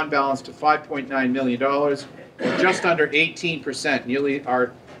elevate the fund balance to $5.9 million, or just under 18%, nearly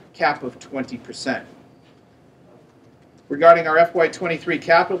our cap of 20%. Regarding our FY23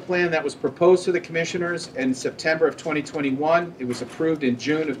 capital plan that was proposed to the commissioners in September of 2021, it was approved in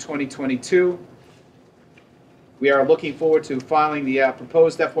June of 2022. We are looking forward to filing the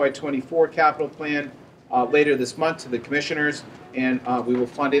proposed FY24 capital plan later this month to the commissioners, and we will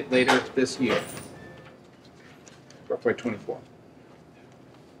fund it later this year, for FY24.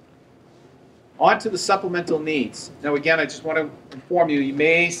 On to the supplemental needs. Now again, I just want to inform you, you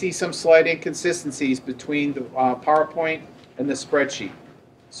may see some slight inconsistencies between the PowerPoint and the spreadsheet.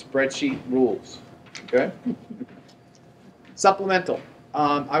 Spreadsheet rules, okay? Supplemental.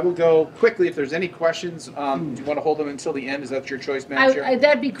 I will go quickly if there's any questions. Do you want to hold them until the end? Is that your choice, Madam Chair?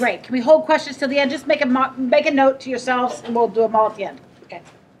 That'd be great. Can we hold questions till the end? Just make a note to yourselves, and we'll do them all at the end. Okay.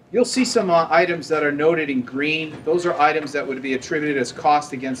 You'll see some items that are noted in green. Those are items that would be attributed as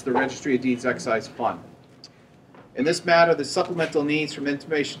cost against the Registry of Deeds Excise Fund. In this matter, the supplemental needs from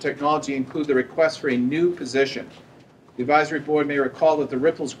information technology include the request for a new position. The advisory board may recall that the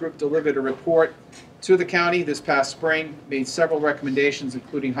Ripples Group delivered a report to the county this past spring, made several recommendations,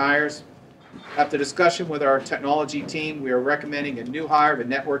 including hires. After discussion with our technology team, we are recommending a new hire of a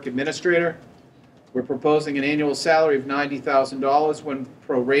network administrator. We're proposing an annual salary of $90,000 when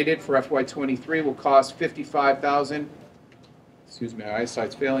prorated for FY23 will cost $55,000. Excuse me, my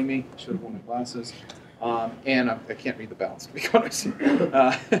eyesight's failing me. I should have worn my glasses. And I can't read the balance, to be honest.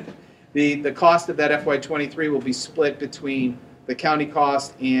 The cost of that FY23 will be split between the county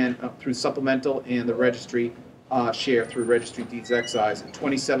cost and through supplemental and the registry share through Registry Deeds Excise at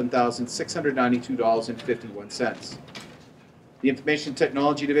 $27,692.51. The Information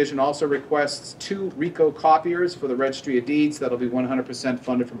Technology Division also requests 2 RICO copiers for the Registry of Deeds. That'll be 100%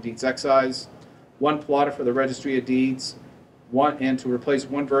 funded from Deeds Excise. 1 plotter for the Registry of Deeds. And to replace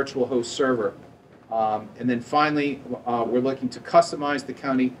 1 virtual host server. And then finally, we're looking to customize the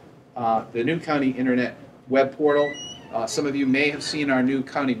new county internet web portal. Some of you may have seen our new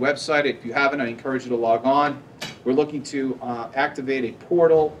county website. If you haven't, I encourage you to log on. We're looking to activate a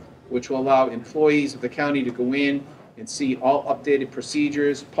portal which will allow employees of the county to go in and see all updated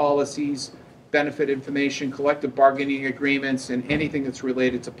procedures, policies, benefit information, collective bargaining agreements, and anything that's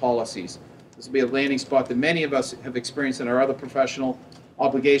related to policies. This will be a landing spot that many of us have experienced in our other professional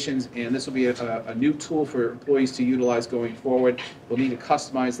obligations, and this will be a new tool for employees to utilize going forward. We'll need to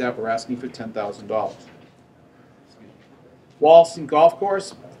customize that. We're asking for $10,000. Wallaston Golf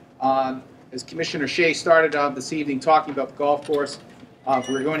Course. As Commissioner Shea started this evening talking about the golf course,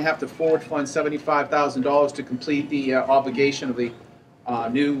 we're going to have to forward fund $75,000 to complete the obligation of the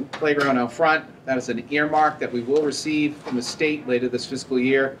new playground out front. That is an earmark that we will receive from the state later this fiscal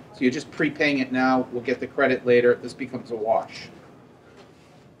year. So you're just prepaying it now. We'll get the credit later. This becomes a wash.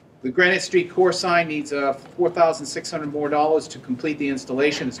 The Granite Street core sign needs $4,600 more to complete the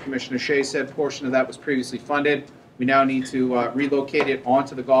installation. As Commissioner Shea said, a portion of that was previously funded. We now need to relocate it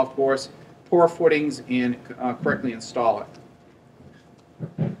onto the golf course, pour footings, and correctly install it.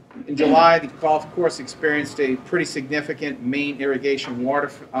 In July, the golf course experienced a pretty significant main irrigation water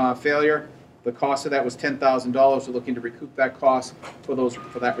failure. The cost of that was $10,000. We're looking to recoup that cost for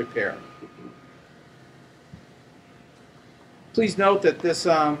that repair. Please note that this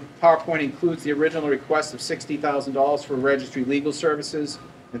PowerPoint includes the original request of $60,000 for registry legal services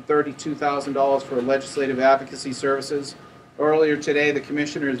and $32,000 for legislative advocacy services. Earlier today, the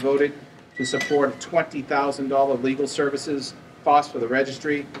commissioners voted to support a $20,000 legal services cost for the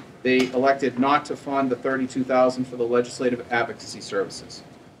registry. They elected not to fund the $32,000 for the legislative advocacy services.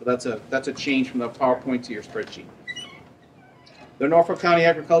 So that's a change from the PowerPoint to your spreadsheet. The Norfolk County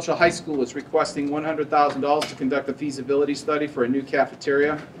Agricultural High School is requesting $100,000 to conduct a feasibility study for a new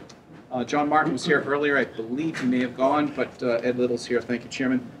cafeteria. John Martin was here earlier. I believe he may have gone, but Ed Little's here. Thank you,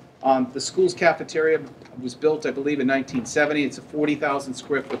 Chairman. The school's cafeteria was built, I believe, in 1970. It's a 40,000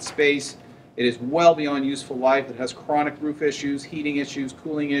 square foot space. It is well beyond useful life. It has chronic roof issues, heating issues,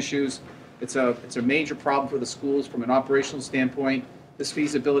 cooling issues. It's a major problem for the schools from an operational standpoint. This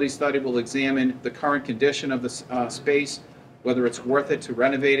feasibility study will examine the current condition of the space, whether it's worth it to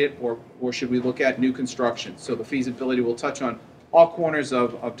renovate it or should we look at new construction. So the feasibility will touch on all corners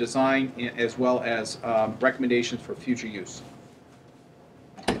of design as well as recommendations for future use.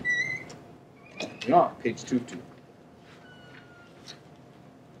 Page 2.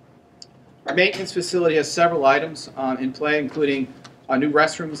 Our maintenance facility has several items in play, including new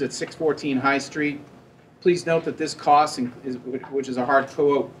restrooms at 614 High Street. Please note that this cost, which is a hard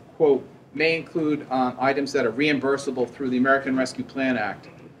quote, may include items that are reimbursable through the American Rescue Plan Act.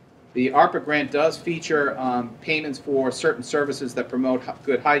 The ARPA grant does feature payments for certain services that promote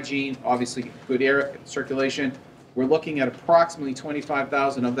good hygiene, obviously good air circulation. We're looking at approximately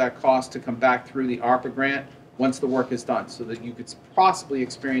 $25,000 of that cost to come back through the ARPA grant once the work is done, so that you could possibly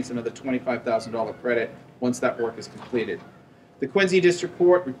experience another $25,000 credit once that work is completed. The Quincy District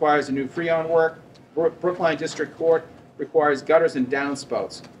Court requires a new Freon work. Brookline District Court requires gutters and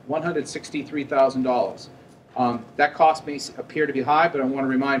downspouts, $163,000. That cost may appear to be high, but I want to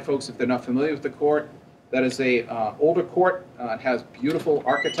remind folks, if they're not familiar with the court, that is a older court. It has beautiful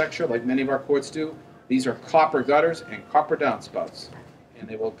architecture, like many of our courts do. These are copper gutters and copper downspouts, and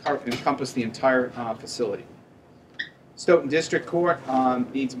they will encompass the entire facility. Stoughton District Court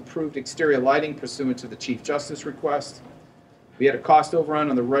needs improved exterior lighting pursuant to the Chief Justice request. We had a cost overrun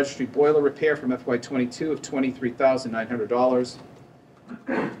on the registry boiler repair from FY22 of $23,900.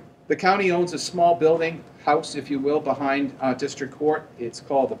 The county owns a small building, house if you will, behind District Court. It's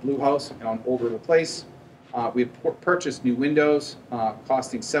called the Blue House on Old River Place. We've purchased new windows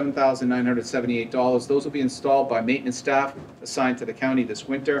costing $7,978. Those will be installed by maintenance staff assigned to the county this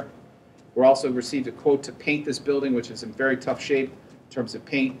winter. We're also received a quote to paint this building, which is in very tough shape in terms of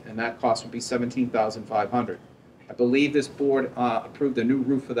paint, and that cost will be $17,500. I believe this board approved a new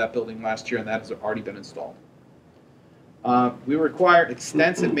roof for that building last year, and that has already been installed. We require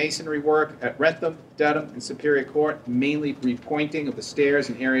extensive masonry work at Rentham, Dedham, and Superior Court, mainly repointing of the stairs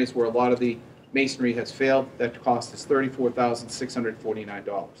in areas where a lot of the masonry has failed. That cost is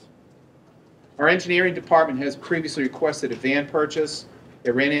 $34,649. Our engineering department has previously requested a van purchase.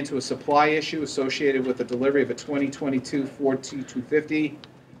 It ran into a supply issue associated with the delivery of a 2022 Ford T250.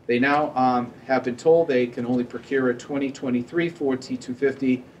 They now have been told they can only procure a 2023 Ford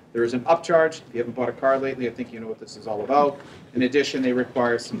T250. There is an upcharge. If you haven't bought a car lately, I think you know what this is all about. In addition, they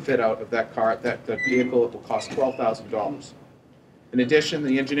require some fit out of that car, that vehicle. It will cost $12,000. In addition,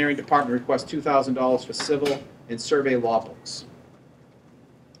 the engineering department requests $2,000 for civil and survey law books.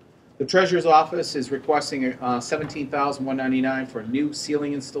 The Treasurer's Office is requesting $17,199 for a new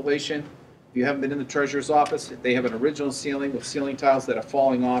ceiling installation. If you haven't been in the Treasurer's Office, they have an original ceiling with ceiling tiles that are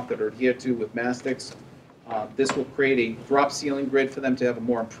falling off that are adhered to with mastics. This will create a drop ceiling grid for them to have a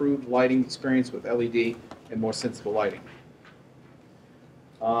more improved lighting experience with LED and more sensible lighting.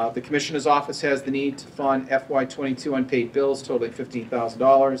 The Commissioner's Office has the need to fund FY22 unpaid bills totaling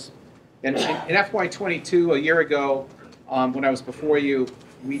 $15,000. And in FY22, a year ago, when I was before you,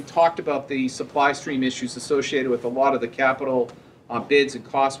 we talked about the supply stream issues associated with a lot of the capital bids and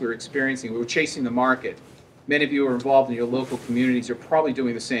costs we were experiencing. We were chasing the market. Many of you are involved in your local communities. You're probably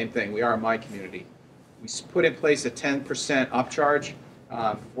doing the same thing. We are in my community. We put in place a 10% upcharge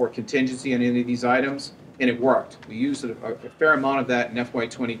for contingency on any of these items, and it worked. We used a fair amount of that in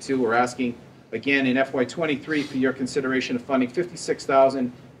FY22. We're asking again in FY23 for your consideration of funding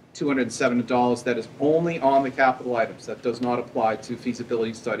 $56,207. That is only on the capital items. That does not apply to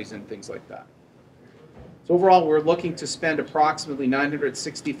feasibility studies and things like that. So overall, we're looking to spend approximately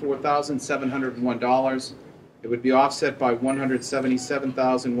 $964,701. It would be offset by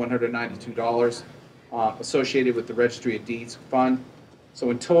 $177,192 associated with the Registry of Deeds Fund. So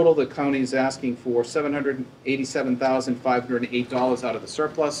in total, the county is asking for $787,508 out of the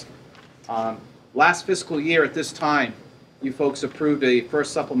surplus. Last fiscal year at this time, you folks approved a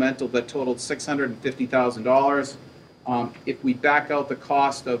first supplemental that totaled $650,000. If we back out the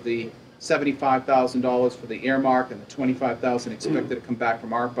cost of the $75,000 for the earmark and the $25,000 expected to come back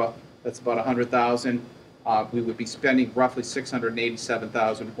from ARPA, that's about $100,000. We would be spending roughly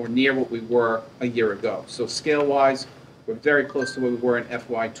 $687,000, or near what we were a year ago. So scale-wise, we're very close to where we were in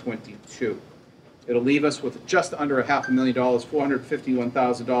FY22. It'll leave us with just under $500,000,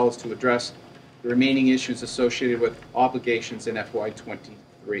 $451,000 to address the remaining issues associated with obligations in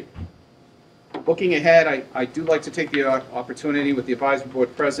FY23. Looking ahead, I do like to take the opportunity with the advisory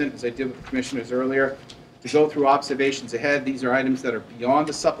board present, as I did with the commissioners earlier, to go through observations ahead. These are items that are beyond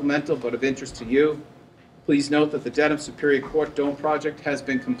the supplemental but of interest to you. Please note that the Dedham Superior Court Dome project has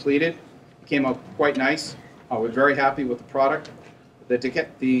been completed. It came out quite nice. We're very happy with the product. The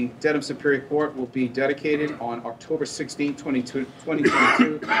Dedham Superior Court will be dedicated on October 16,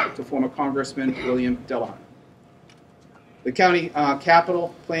 2022 to former Congressman William Delahunt. The county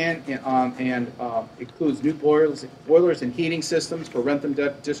capital plan includes new boilers and heating systems for Rentham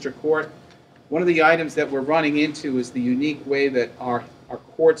District Court. One of the items that we're running into is the unique way that our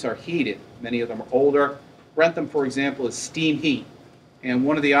courts are heated. Many of them are older. Rentham, for example, is steam heat. And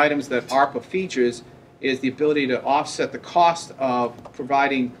one of the items that ARPA features is the ability to offset the cost of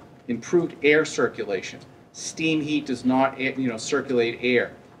providing improved air circulation. Steam heat does not, circulate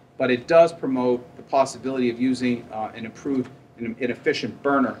air, but it does promote the possibility of using an improved and efficient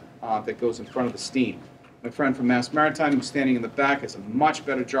burner that goes in front of the steam. My friend from Mass Maritime, who's standing in the back, has a much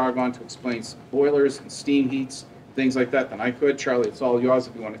better jargon to explain boilers and steam heats, things like that, than I could. Charlie, it's all yours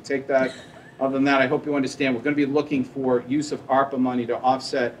if you want to take that. Other than that, I hope you understand we're going to be looking for use of ARPA money to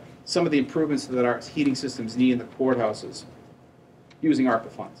offset some of the improvements that our heating systems need in the courthouses using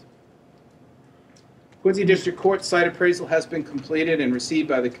ARPA funds. Quincy District Court site appraisal has been completed and received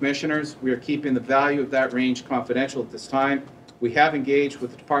by the commissioners. We are keeping the value of that range confidential at this time. We have engaged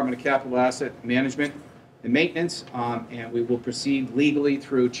with the Department of Capital Asset Management and Maintenance, and we will proceed legally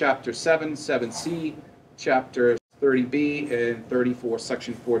through Chapter 7, 7C, Chapter 30B, and 34,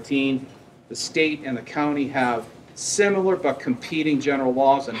 Section 14. The state and the county have similar but competing general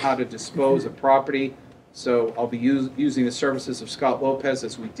laws on how to dispose of property. So I'll be using the services of Scott Lopez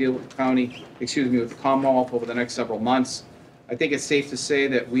as we deal with the county, with the Commonwealth over the next several months. I think it's safe to say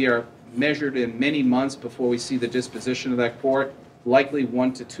that we are measured in many months before we see the disposition of that court, likely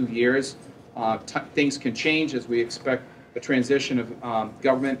 1 to 2 years. Things can change as we expect a transition of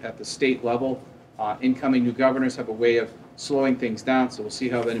government at the state level. Incoming new governors have a way of slowing things down, so we'll see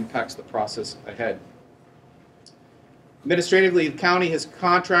how that impacts the process ahead. Administratively, the county has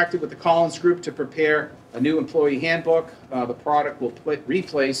contracted with the Collins Group to prepare a new employee handbook. The product will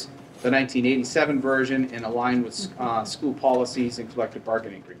replace the 1987 version and align with school policies and collective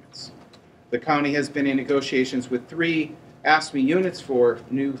bargaining agreements. The county has been in negotiations with 3 ASME units for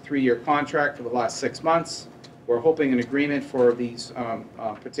a new 3-year contract for the last 6 months. We're hoping an agreement for these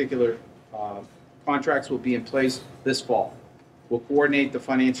particular contracts will be in place this fall. We'll coordinate the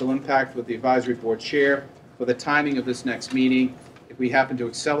financial impact with the advisory board chair for the timing of this next meeting. If we happen to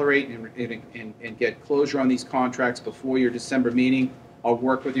accelerate and get closure on these contracts before your December meeting, I'll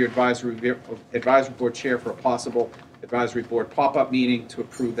work with your advisory board chair for a possible advisory board pop-up meeting to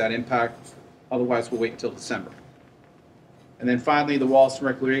approve that impact. Otherwise, we'll wait until December. And then finally, the Wallaston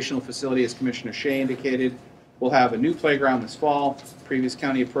Recreational Facility, as Commissioner Shea indicated, will have a new playground this fall. Previous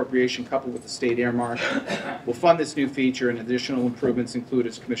county appropriation coupled with the state earmark will fund this new feature, and additional improvements include,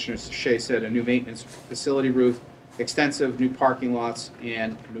 as Commissioner Shea said, a new maintenance facility roof, extensive new parking lots,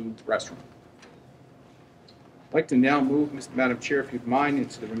 and new restroom. I'd like to now move, Madam Chair, if you'd mind,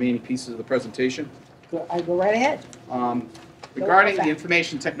 into the remaining pieces of the presentation. I go right ahead. Regarding the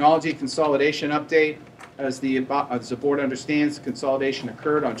information technology consolidation update, as the board understands, the consolidation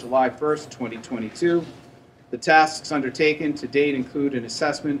occurred on July 1st, 2022. The tasks undertaken to date include an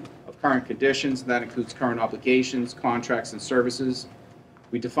assessment of current conditions. That includes current obligations, contracts, and services.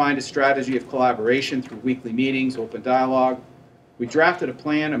 We defined a strategy of collaboration through weekly meetings, open dialogue. We drafted a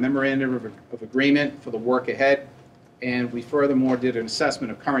plan, a memorandum of agreement for the work ahead, and we furthermore did an assessment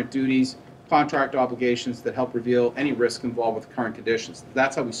of current duties, contract obligations that help reveal any risk involved with current conditions.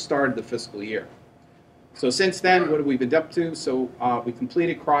 That's how we started the fiscal year. So since then, what have we been up to? So we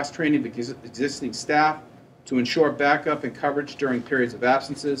completed cross-training of existing staff to ensure backup and coverage during periods of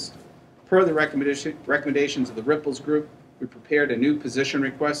absences. Per the recommendations of the Ripples Group, we prepared a new position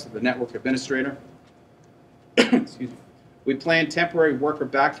request of the network administrator. Excuse me. We planned temporary worker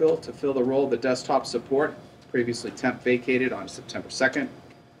backfill to fill the role of the desktop support, previously temp vacated on September 2nd.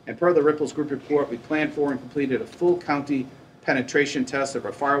 And per the Ripples Group report, we planned for and completed a full county penetration test of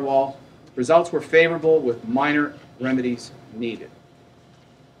our firewall. Results were favorable with minor remedies needed.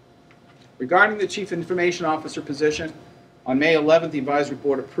 Regarding the Chief Information Officer position, on May 11th, the Advisory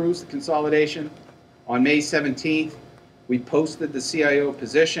Board approves the consolidation. On May 17th, we posted the CIO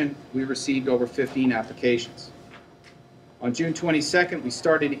position. We received over 15 applications. On June 22nd, we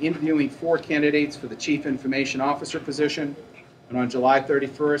started interviewing 4 candidates for the Chief Information Officer position. And on July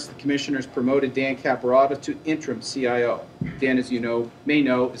 31st, the Commissioners promoted Dan Caparata to interim CIO. Dan, as you may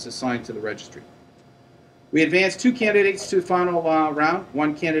know, is assigned to the registry. We advanced 2 candidates to the final round.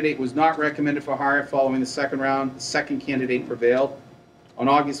 1 candidate was not recommended for hire following the second round. The second candidate prevailed. On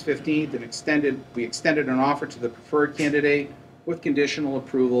August 15th, we extended an offer to the preferred candidate with conditional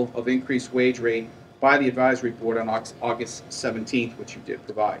approval of increased wage rate by the Advisory Board on August 17th, which you did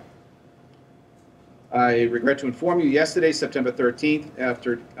provide. I regret to inform you yesterday, September 13th,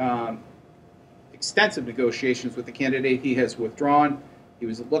 after extensive negotiations with the candidate, he has withdrawn. He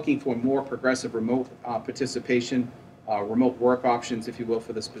was looking for more progressive remote participation, remote work options, if you will,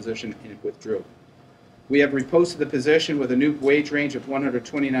 for this position, and withdrew. We have reposted the position with a new wage range of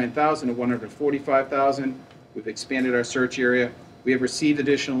 $129,000 to $145,000. We've expanded our search area. We have received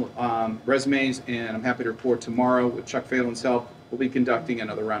additional resumes, and I'm happy to report tomorrow, with Chuck Phelan's help, we'll be conducting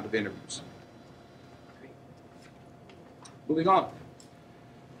another round of interviews. Moving on.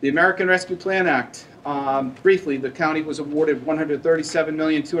 The American Rescue Plan Act. Briefly, the county was awarded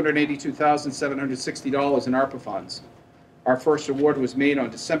 $137,282,760 in ARPA funds. Our first award was made on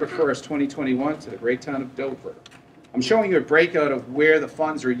December 1st, 2021 to the great town of Dover. I'm showing you a breakout of where the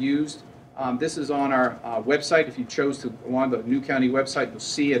funds are used. This is on our website. If you chose to go on the New County website, you'll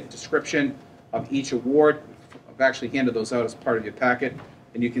see a description of each award. I've actually handed those out as part of your packet.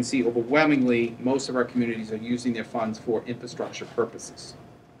 And you can see overwhelmingly most of our communities are using their funds for infrastructure purposes.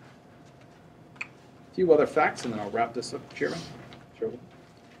 A few other facts, and then I'll wrap this up, Chairman. Sure.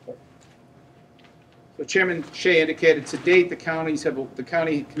 So Chairman Shea indicated to date the county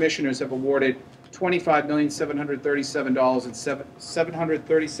commissioners have awarded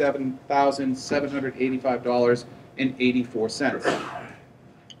 $25,737,785.84.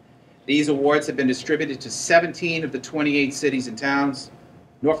 These awards have been distributed to 17 of the 28 cities and towns.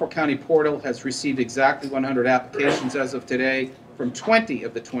 Norfolk County Portal has received exactly 100 applications as of today from 20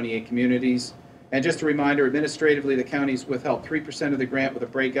 of the 28 communities. And just a reminder, administratively, the county's withheld 3% of the grant with a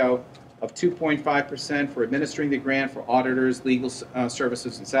breakout of 2.5% for administering the grant for auditors, legal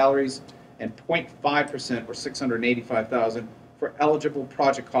services, and salaries, and 0.5% or $685,000 for eligible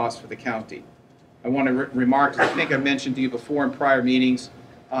project costs for the county. I want to remark, I think I mentioned to you before in prior meetings,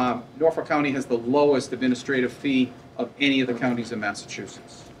 Norfolk County has the lowest administrative fee of any of the counties in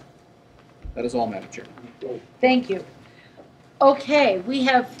Massachusetts. That is all, Madam Chair. Thank you. Okay, we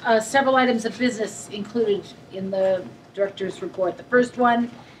have several items of business included in the director's report. The first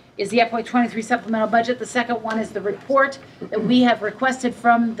one is the FY23 supplemental budget. The second one is the report that we have requested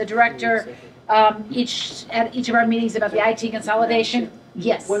from the director at each of our meetings about the IT consolidation.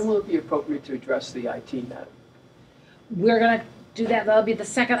 Yes. When will it be appropriate to address the IT matter? We're going to do that. That'll be the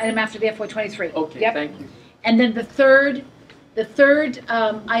second item after the FY23. Okay, yep. Thank you. And then the third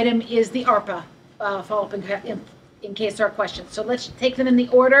item is the ARPA follow-up in case there are questions. So let's take them in the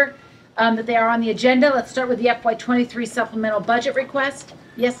order that they are on the agenda. Let's start with the FY23 supplemental budget request.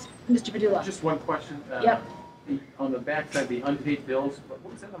 Yes, Mr. Padula. Just one question. Yep. On the back side, the unpaid bills, what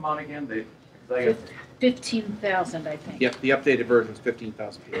was that amount again? 15,000, I think. Yep, the updated version is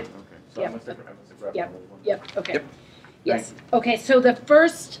 15,000 people. Okay. So Yep. I must have grabbed Yep. another one. Yep. Okay. Yep. Yes. Okay. So the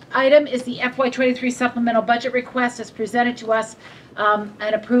first item is the FY23 supplemental budget request as presented to us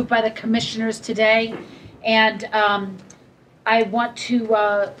and approved by the commissioners today. And I want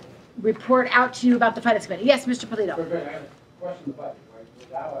to report out to you about the finance committee. Yes, Mr. Polito. Question about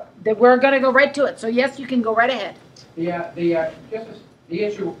That we're going to go right to it. So yes, you can go right ahead. the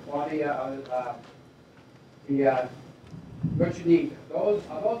issue on the what you need, are those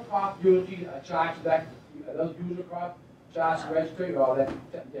costs usually charged that, are those usual costs charged to registry, or are they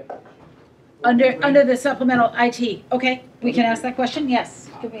different? Under the supplemental IT. Okay, we can ask that question. Yes.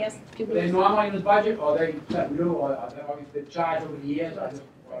 Can we ask? Are they normally in the budget, or are they set new, or are they charged over the years?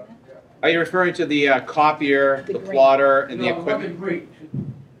 Are you referring to the copier, The the green. plotter, and the No, equipment? green.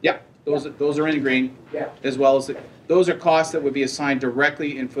 Yep, those are in green, Yeah. as well as, those are costs that would be assigned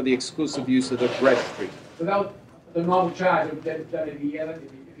directly and for the exclusive use of the registry. Without the normal charge, then if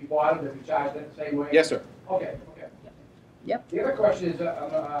you bought them, if you charge them the same way? Yes, sir. Okay. Yep. The other question is,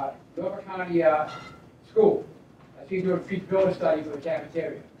 Norfolk County School, I see you doing a feasibility study for the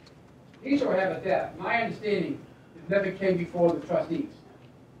cafeteria. These will have it there. My understanding, it never came before the trustees.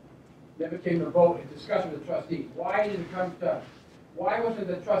 Never came to vote and discussion with the trustees. Why didn't it come to, why wasn't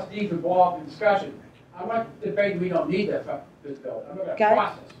the trustees involved in discussion? I'm not debating we don't need this bill. I'm looking at Got it.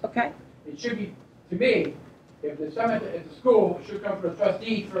 process. Okay, It should be, to me, if there's something at the school, it should come from the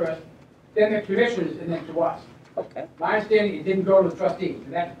trustees first, then the commissioners, and then to us. okay. My understanding, it didn't go to the trustees,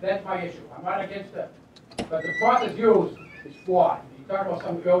 and that's my issue. I'm not against it, but the process used is flawed. You talk about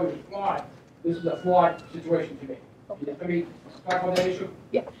something earlier is flawed, this is a flawed situation to me. I mean, talk about that issue?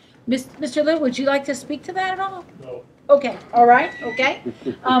 Mr. Little, would you like to speak to that at all? No. Okay, all right, okay.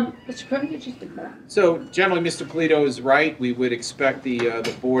 Mr. Kramer, could you speak to that? So generally, Mr. Polito is right. We would expect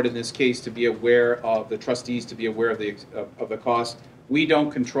the board in this case to be aware of, the trustees to be aware of the cost. We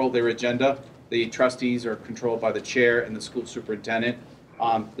don't control their agenda. The trustees are controlled by the chair and the school superintendent.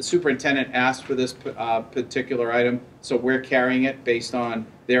 The superintendent asked for this particular item, so we're carrying it based on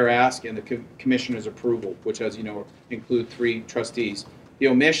their ask and the commissioner's approval, which, as you know, include 3 trustees. The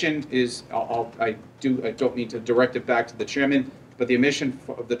omission is, I don't mean to direct it back to the chairman, but the omission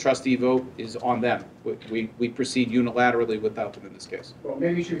of the trustee vote is on them. We proceed unilaterally without them in this case. Well,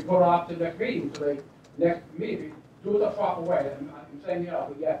 maybe you should put it off to the next meeting, so the next meeting, do it the proper way. I'm saying,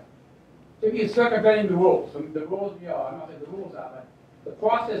 to me, it's circumventing the rules. The rules, I'm not saying the rules are, but the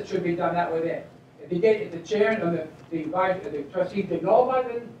process should be done that way there. If the chair and the trustees, they know about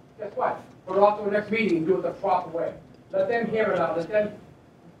it, then guess what? Put it off to the next meeting and do it the proper way. Let them hear it out,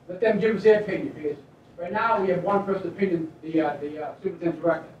 let them give us their opinion, because right now we have one person's opinion, the superintendent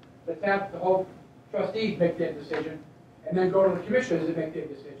director. Let's have the whole trustees make their decision, and then go to the commissioners and make their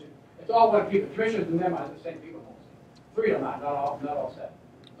decision. It's all one people, commissioners and them are the same people mostly. 3 of them are, not all 7.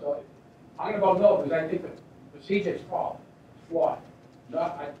 So I'm gonna vote no, because I think the procedure is flawed.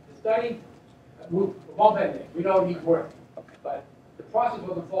 The study, we've all been there, we know it needs work. But the process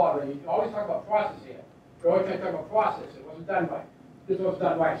wasn't flawed, right? You always talk about process here. We always talk about process, it wasn't done right. This was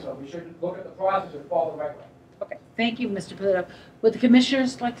done right, so we should look at the process and follow the right way. Okay, thank you, Mr. Polito. Would the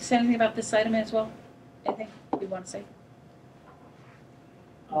commissioners like to say anything about this item as well? Anything you want to say?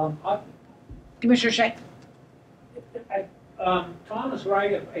 Commissioner Shea? Tom is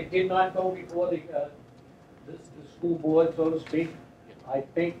right, it did not go before the school board, so to speak. I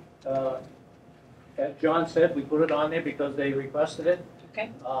think, as John said, we put it on there because they requested it.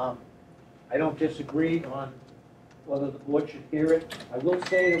 Okay. I don't disagree on whether the board should hear it. I will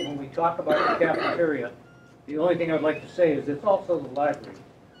say that when we talk about the cafeteria, the only thing I'd like to say is it's also the library.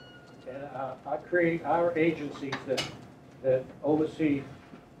 And our agencies that oversee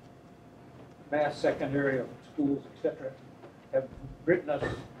mass secondary schools, etc., have written us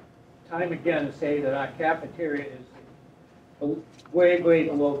time again to say that our cafeteria is way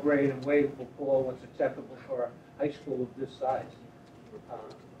below grade and way below what's acceptable for a high school of this size.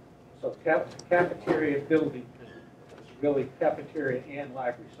 So cafeteria building is really cafeteria and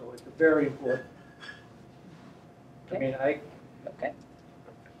library, so it's very important. I mean, Okay.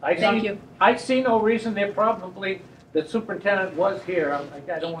 Thank you. I see no reason there probably, the superintendent was here,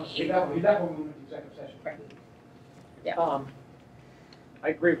 I don't want to He see. left when we went to executive session. Yeah. I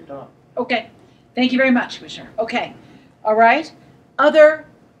agree with Tom. Okay, thank you very much, Commissioner. Okay, all right. Other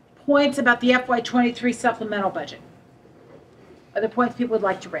points about the FY23 supplemental budget? Other points people would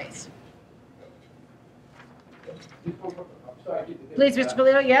like to raise? I'm sorry, Please, Mr.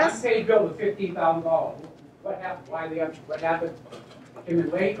 Polito, yes? Unpaid bill of $15,000. What happened? What happened? Came in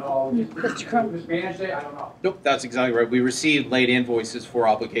late or Mr. Crum. mismanaged it? I don't know. Nope, that's exactly right. We received late invoices for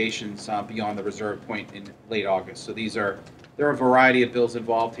obligations beyond the reserve point in late August. So there are a variety of bills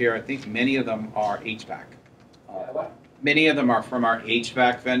involved here. I think many of them are HVAC. What? Many of them are from our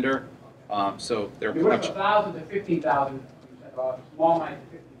HVAC vendor. So they're You went from 1,000 to 15,000. Small money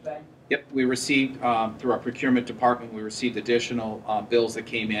to 50%. Yep, we received, through our procurement department, we received additional bills that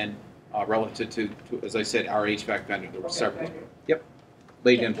came in relative to, as I said, our HVAC vendor. There were Okay, several. thank you. Yep,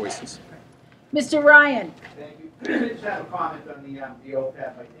 late invoices. Mr. Ryan? Thank you. I just have a comment on the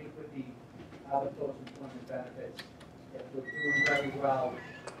OPEB. I think with the other post-employment benefits, if we're doing very well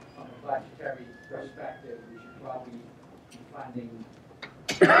from a budgetary perspective, we should probably be funding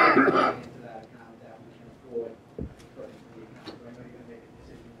into that account that we can afford to put into the account. So I know you're going to make a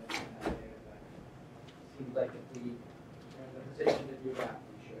decision that's in that area, but it seems like if we are in the position that you're at,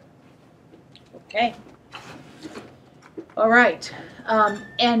 we Okay. All right.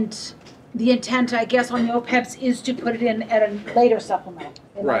 And the intent, I guess, on the OPEBs is to put it in at a later supplemental.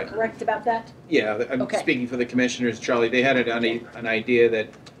 Am I Right. correct about that? Yeah, I'm Okay. speaking for the commissioners, Charlie. They had an idea that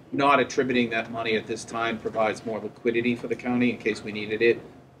not attributing that money at this time provides more liquidity for the county in case we needed it,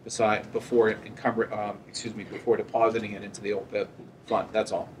 before depositing it into the OPEB fund.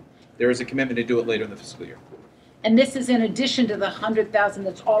 That's all. There is a commitment to do it later in the fiscal year. And this is in addition to the 100,000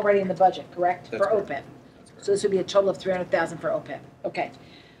 that's already in the budget, correct? That's For correct. OPEB. So this would be a total of 300,000 for OPEB. Okay.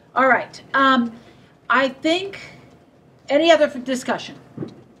 All right. I think, any other discussion?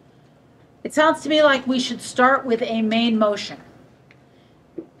 It sounds to me like we should start with a main motion.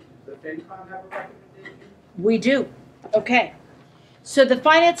 Does the FinCom have a recommendation? We do. Okay. So the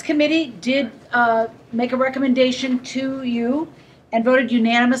Finance Committee did make a recommendation to you and voted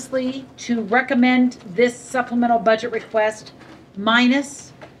unanimously to recommend this supplemental budget request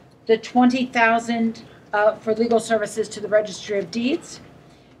minus the 20,000 for legal services to the Registry of Deeds,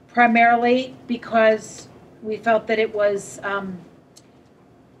 primarily because we felt that it was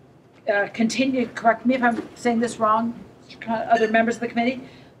continued, correct me if I'm saying this wrong, other members of the committee,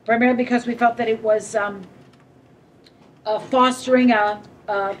 primarily because we felt that it was fostering a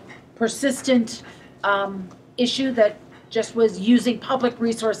persistent issue that just was using public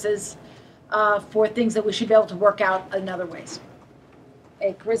resources for things that we should be able to work out in other ways.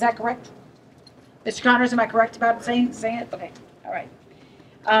 Is that correct? Mr. Connors, am I correct about saying it? Okay, all right.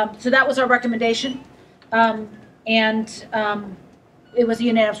 So that was our recommendation, and it was a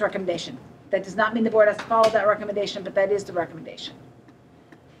unanimous recommendation. That does not mean the board has to follow that recommendation, but that is the recommendation.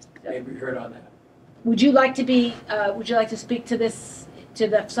 Maybe we heard on that. Would you like to speak to this, to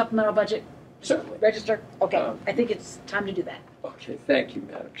the supplemental budget Certainly. register? Okay, I think it's time to do that. Okay, thank you,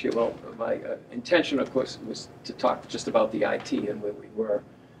 Madam Chair. Well, my intention, of course, was to talk just about the IT and where we were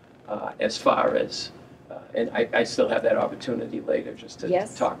as far as, and I still have that opportunity later just to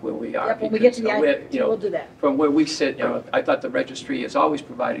Yes. talk where we are. Yep, when we get to the because, IT, we'll do that. From where we sit, I thought the registry has always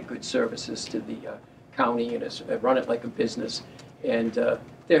provided good services to the county and has run it like a business. And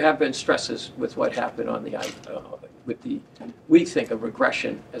there have been stresses with what happened on we think, a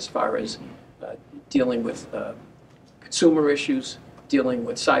regression as far as dealing with consumer issues, dealing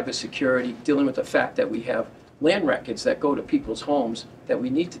with cybersecurity, dealing with the fact that we have land records that go to people's homes that we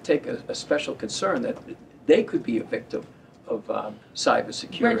need to take a special concern that they could be a victim of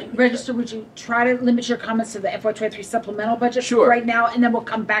cybersecurity. Register, would you try to limit your comments to the FY23 supplemental budget Sure. right now, and then we'll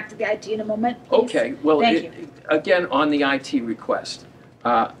come back to the IT in a moment, please? Okay, well, Thank you. again, on the IT request,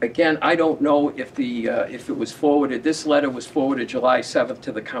 again, I don't know if if it was forwarded, this letter was forwarded July 7th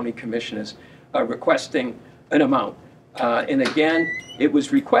to the county commissioners requesting an amount. And again, it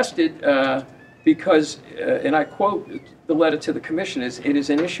was requested because, and I quote the letter to the commissioners, "It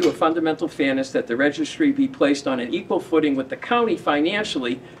is an issue of fundamental fairness that the registry be placed on an equal footing with the county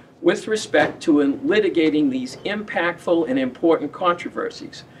financially with respect to litigating these impactful and important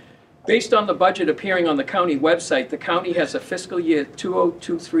controversies. Based on the budget appearing on the county website, the county has a fiscal year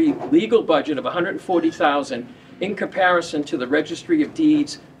 2023 legal budget of $140,000 in comparison to the Registry of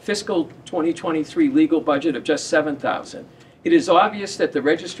Deeds fiscal 2023 legal budget of just $7,000. It is obvious that the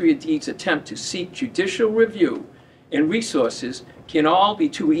Registry of Deeds' attempt to seek judicial review and resources can all be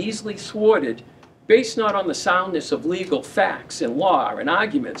too easily thwarted based not on the soundness of legal facts and law and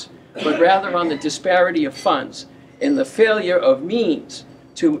arguments, but rather on the disparity of funds and the failure of means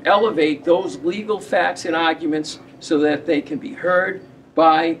to elevate those legal facts and arguments so that they can be heard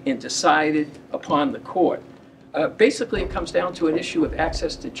by and decided upon the court." Basically, it comes down to an issue of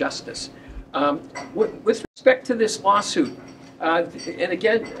access to justice. With respect to this lawsuit, and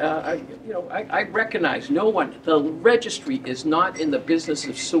again, I recognize the registry is not in the business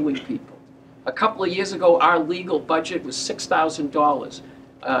of suing people. A couple of years ago, our legal budget was $6,000.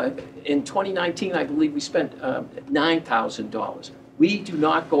 In 2019, I believe we spent $9,000. We do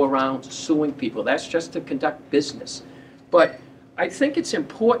not go around suing people. That's just to conduct business. But I think it's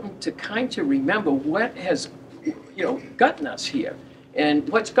important to kind of remember what has, gotten us here. And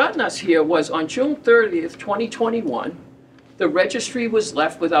what's gotten us here was on June 30th, 2021, the registry was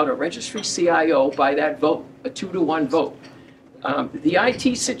left without a registry CIO by that vote, a 2-to-1 vote. The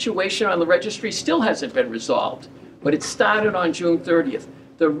IT situation on the registry still hasn't been resolved, but it started on June 30th.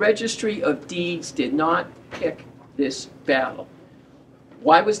 The Registry of Deeds did not pick this battle.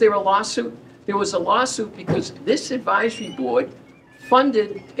 Why was there a lawsuit? There was a lawsuit because this advisory board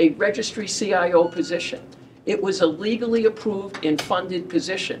funded a registry CIO position. It was a legally approved and funded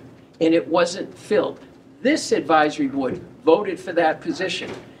position, and it wasn't filled. This advisory board voted for that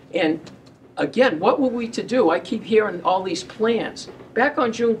position. And again, what were we to do? I keep hearing all these plans. Back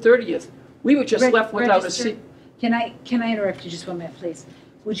on June 30th, We were just left without a Register. seat. Can I interrupt you just 1 minute, please?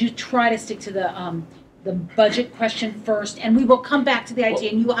 Would you try to stick to the budget question first, and we will come back to the IT,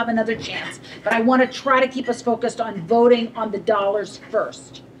 and you will have another chance. But I want to try to keep us focused on voting on the dollars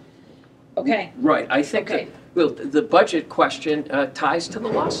first. Okay? Right, I think Okay. that, well, the budget question ties to the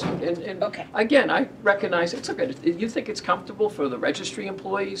lawsuit. And Okay. again, I recognize, it's okay, you think it's comfortable for the registry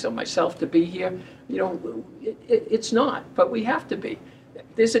employees or myself to be here? You know, it's not, but we have to be.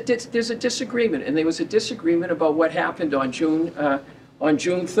 There's a disagreement, and there was a disagreement about what happened on June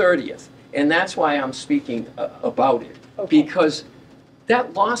 30th. And that's why I'm speaking about it. Okay. Because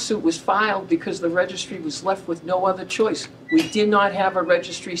that lawsuit was filed because the registry was left with no other choice. We did not have a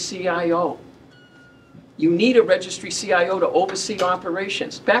registry CIO. You need a registry CIO to oversee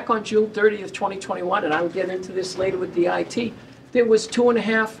operations. Back on June 30th, 2021, and I'll get into this later with the IT, there was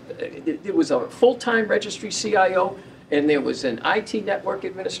there was a full-time registry CIO, and there was an IT network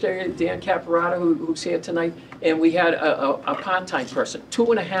administrator, Dan Caparata, who's here tonight, and we had a part-time person,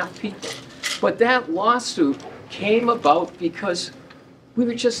 2.5 people. But that lawsuit came about because we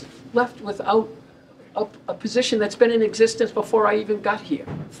were just left without a position that's been in existence before I even got here,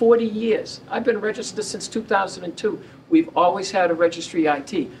 40 years. I've been registered since 2002. We've always had a registry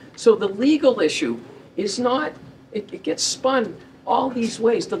IT. So the legal issue is not, it gets spun all these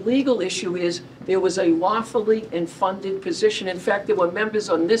ways. The legal issue is there was a lawfully and funded position. In fact, there were members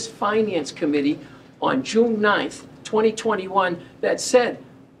on this finance committee on June 9th, 2021 that said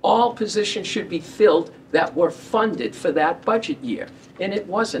all positions should be filled that were funded for that budget year. And it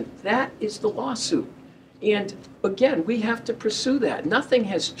wasn't. That is the lawsuit. And again, we have to pursue that. Nothing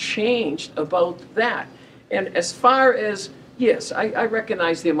has changed about that. And as far as, yes, I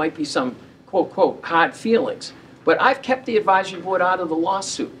recognize there might be some quote, quote, hard feelings, but I've kept the advisory board out of the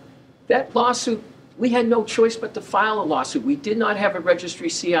lawsuit. That lawsuit, we had no choice but to file a lawsuit. We did not have a registry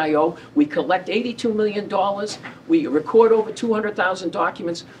CIO. We collect $82 million. We record over 200,000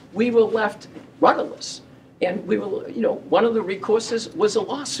 documents. We were left rudderless. And we were, you know, one of the recourses was a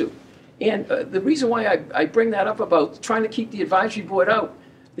lawsuit. And the reason why I bring that up about trying to keep the advisory board out,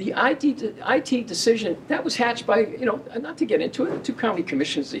 the IT decision, that was hatched by, you know, not to get into it, the two county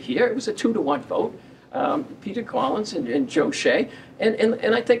commissioners are here. It was a 2-to-1 vote. Peter Collins and Joe Shea.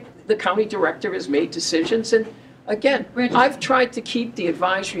 And I think the county director has made decisions. And again, I've tried to keep the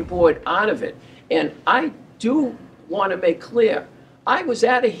advisory board out of it. And I do want to make clear, I was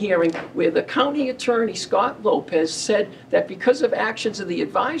at a hearing where the county attorney, Scott Lopez, said that because of actions of the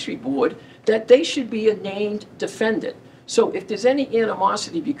advisory board, that they should be a named defendant. So if there's any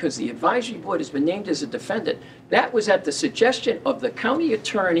animosity because the advisory board has been named as a defendant, that was at the suggestion of the county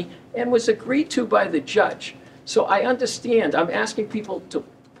attorney and was agreed to by the judge. So I understand, I'm asking people to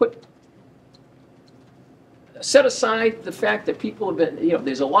set aside the fact that people have been, you know,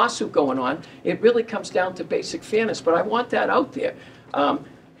 there's a lawsuit going on. It really comes down to basic fairness, but I want that out there.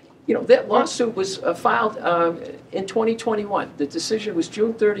 You know, that lawsuit was filed in 2021. The decision was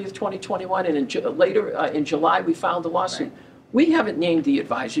June 30th, 2021, and later in July, we filed a lawsuit. Right. We haven't named the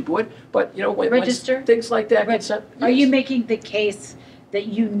advisory board, but, you know, when things like that get sent. Are you making the case that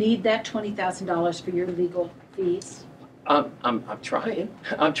you need that $20,000 for your legal fees? I'm trying.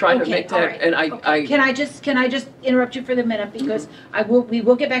 I'm trying to make that, right. and okay. Can I just interrupt you for the minute, because we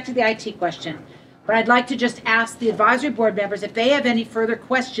will get back to the IT question, but I'd like to just ask the advisory board members if they have any further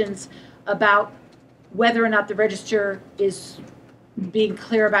questions about whether or not the register is being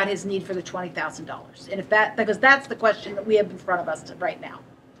clear about his need for the $20,000, and if that, because that's the question that we have in front of us right now.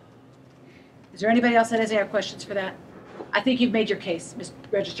 Is there anybody else that has any questions for that? I think you've made your case, Mr.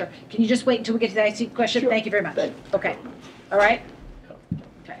 Register. Can you just wait until we get to the IT question? Sure. Thank you very much. Okay. All right.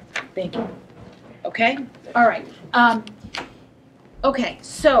 Okay. Thank you. Okay. All right. Okay.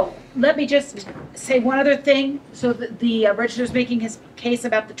 So let me just say one other thing. So the Register is making his case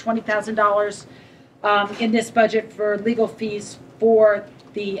about the $20,000 in this budget for legal fees for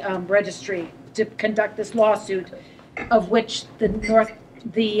the registry to conduct this lawsuit, of which the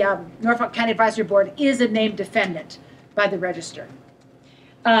Norfolk County Advisory Board is a named defendant by the Register.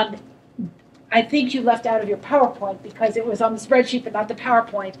 I think you left out of your PowerPoint, because it was on the spreadsheet but not the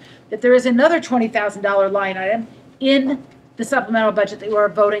PowerPoint, that there is another $20,000 line item in the supplemental budget that we are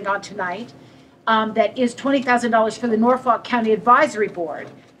voting on tonight that is $20,000 for the Norfolk County Advisory Board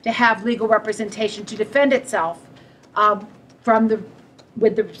to have legal representation to defend itself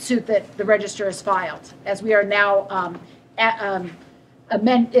with the suit that the Register has filed, as we are now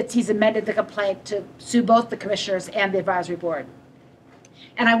he's amended the complaint to sue both the commissioners and the advisory board.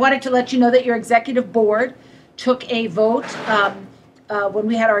 And I wanted to let you know that your executive board took a vote when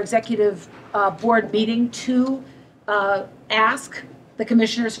we had our executive board meeting to ask the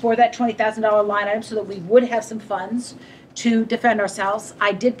commissioners for that $20,000 line item so that we would have some funds to defend ourselves.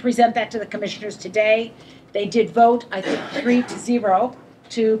 I did present that to the commissioners today. They did vote, I think, 3-0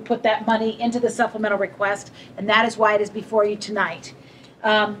 to put that money into the supplemental request, and that is why it is before you tonight.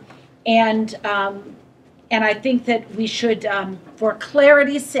 And I think that we should, for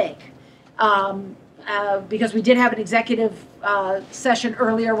clarity's sake, because we did have an executive session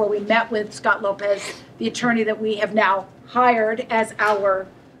earlier where we met with Scott Lopez, the attorney that we have now hired as our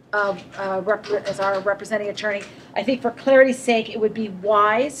representing attorney. I think for clarity's sake, it would be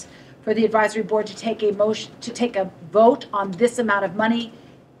wise for the advisory board to take a vote on this amount of money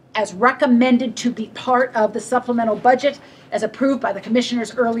as recommended to be part of the supplemental budget as approved by the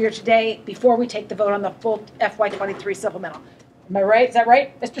commissioners earlier today before we take the vote on the full FY23 supplemental. Am I right? Is that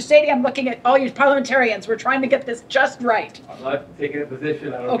right? Mr. Stady, I'm looking at all you parliamentarians. We're trying to get this just right. I'm not taking a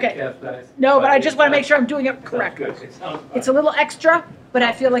position. I don't Okay. chastise. No, but I just want to make sure I'm doing it correctly. Good. It sounds It's a little extra, but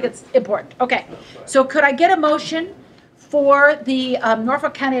I feel like it's important. Okay. So could I get a motion for the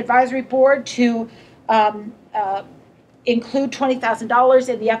Norfolk County Advisory Board to include $20,000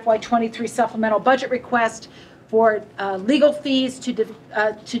 in the FY23 supplemental budget request for legal fees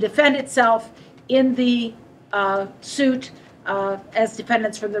to defend itself in the suit as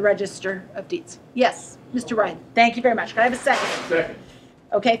defendants from the Register of Deeds? Yes, Mr. Ryan. Thank you very much. Can I have a second? Second.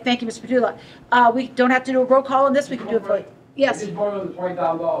 Okay, thank you, Mr. Padula. We don't have to do a roll call on this. We can do it for, yes. Just vote on the $20,000 right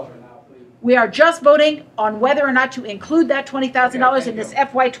now, please. We are just voting on whether or not to include that $20,000 in this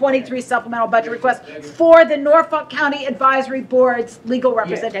FY23 supplemental budget request for the Norfolk County Advisory Board's legal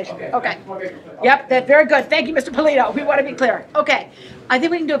representation. Okay. Yep, that's very good. Thank you, Mr. Polito. We want to be clear. Okay. I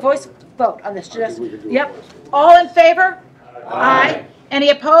think we can do a voice vote on this. Just, yep. All in favor? Aye. Any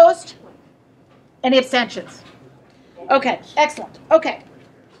opposed? Any abstentions? Okay, excellent. Okay.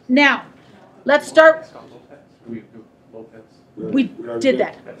 Now, let's start. We do Lopez. We did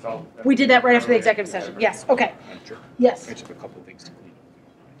that. That's all. We did that right after the executive session. Yes, okay. Yes. I just have a couple things to clean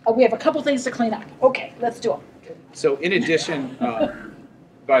up. We have a couple things to clean up. Okay, let's do them. So in addition,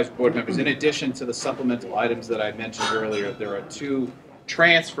 advisory board members, in addition to the supplemental items that I mentioned earlier, there are two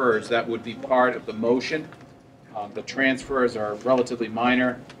transfers that would be part of the motion. The transfers are relatively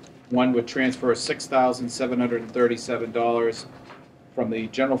minor. One would transfer $6,737 from the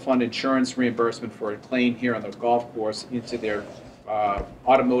general fund insurance reimbursement for a claim here on the golf course into their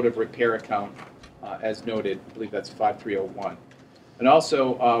automotive repair account, as noted. I believe that's 5301. And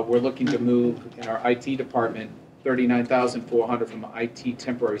also, we're looking to move in our IT department $39,400 from IT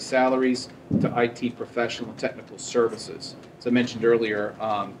temporary salaries to IT professional and technical services. As I mentioned earlier,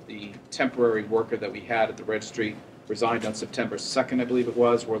 the temporary worker that we had at the registry resigned on September 2nd, I believe it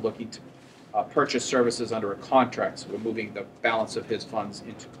was. We're looking to purchase services under a contract, so we're moving the balance of his funds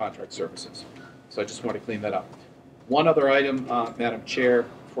into contract services. So I just want to clean that up. One other item, Madam Chair,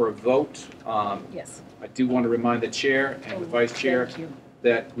 for a vote. Yes. I do want to remind the Chair and the Vice Chair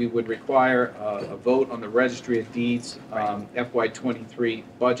that we would require a vote on the Registry of Deeds FY23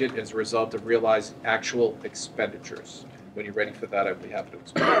 budget as a result of realized actual expenditures. When you're ready for that, I'd be happy to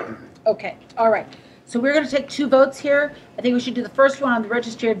explain. Okay, all right. So we're going to take two votes here. I think we should do the first one on the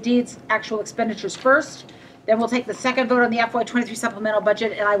Registry of Deeds actual expenditures first. Then we'll take the second vote on the FY23 supplemental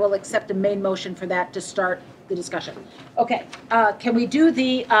budget, and I will accept a main motion for that to start the discussion. Okay, can we do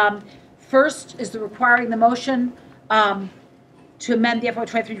the first is the requiring the motion to amend the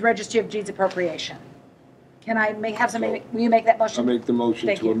FY23 Registry of Deeds appropriation. Can I have somebody, will you make that motion? I'll make the motion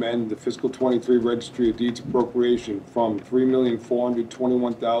Thank to you. amend the fiscal 23 Registry of Deeds appropriation from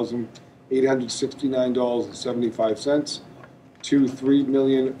 $3,421,869.75 to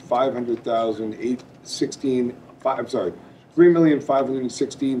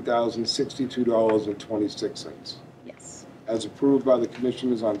 $3,516,062.26. Yes. As approved by the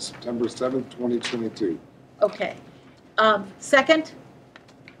Commissioners on September 7th, 2022. Okay. Second?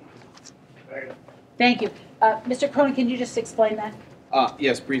 Thank you. Mr. Cronin, can you just explain that?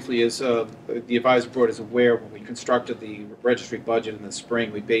 Yes, briefly, as the advisory board is aware, when we constructed the registry budget in the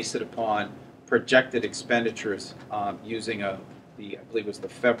spring, we based it upon projected expenditures using I believe it was the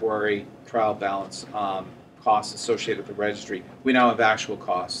February trial balance costs associated with the registry. We now have actual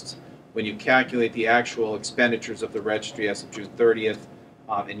costs. When you calculate the actual expenditures of the registry as of June 30th,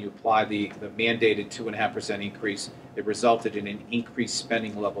 and you apply the mandated 2.5% increase, it resulted in an increased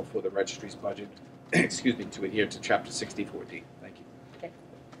spending level for the registry's budget, excuse me, to adhere to Chapter 64D. Thank you. Okay.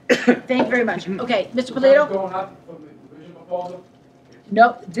 Thank you very much. Okay, Mr. Polito? Going up from the original proposal?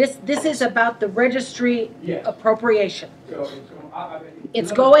 No, this is about the registry Yes. appropriation. So it's going up, I mean.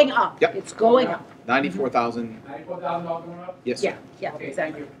 It's going up. Yep. It's going up. $94,000. $94,000 going up? Yes, sir. Yeah, Okay,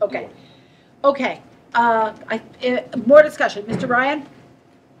 exactly. thank you. Okay. Okay, More discussion. Mr. Ryan? Does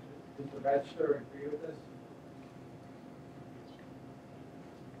the register agree with this?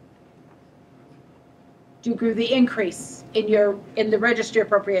 Do you agree with the increase in the registry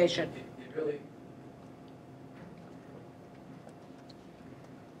appropriation? It really,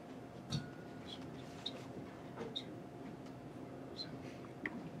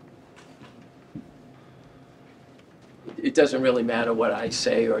 It doesn't really matter what I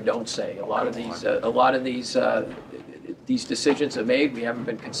say or don't say. A lot of these decisions are made. We haven't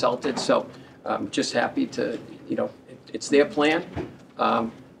been consulted, so I'm just happy to, it's their plan.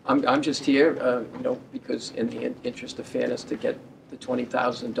 I'm just here, because in the interest of fairness, to get the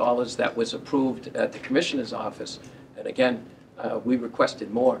 $20,000 that was approved at the commissioner's office. And again, we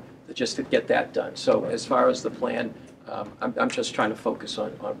requested more just to get that done. So as far as the plan, I'm just trying to focus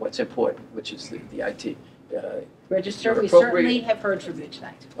on what's important, which is the IT. Register, we appropriate- certainly have heard from you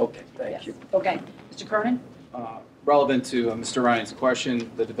tonight. Okay, thank Yes. you. Okay, Mr. Cronin? Relevant to Mr. Ryan's question,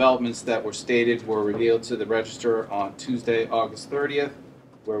 the developments that were stated were revealed to the register on Tuesday, August 30th,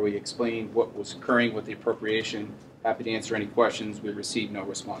 where we explained what was occurring with the appropriation. Happy to answer any questions. We received no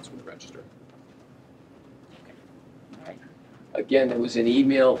response from the register. Again, there was an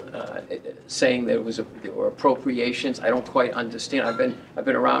email saying there were appropriations. I don't quite understand. I've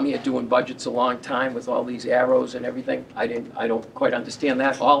been around here doing budgets a long time with all these arrows and everything. I don't quite understand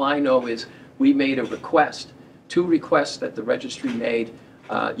that. All I know is we made a request, 2 requests that the registry made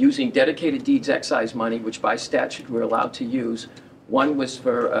using dedicated deeds excise money, which by statute we're allowed to use. One was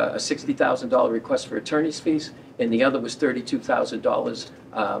for a $60,000 request for attorney's fees, and the other was $32,000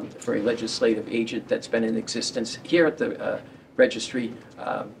 for a legislative agent that's been in existence here at the registry.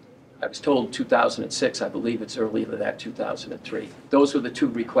 I was told 2006, I believe it's earlier than that, 2003. Those were the 2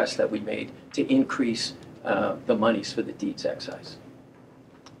 requests that we made to increase the monies for the deeds excise.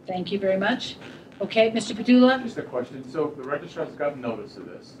 Thank you very much. Okay, Mr. Padula? Just a question. So the registrar's got notice of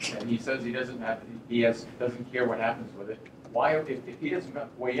this, and he says he doesn't care what happens with it. Why, if he doesn't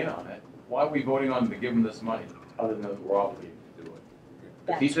weigh in on it, why are we voting on him to give him this money, other than that we're obligated to do it?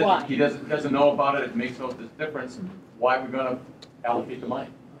 If he That's says why. he doesn't know about it, it makes no difference, why are we gonna allocate the money?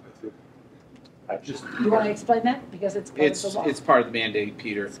 I just. You want to explain that? Because it's part of the law. It's part of the mandate,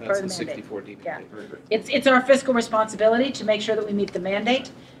 Peter. It's part That's of the the mandate. 64 D Yeah. mandate. It's our fiscal responsibility to make sure that we meet the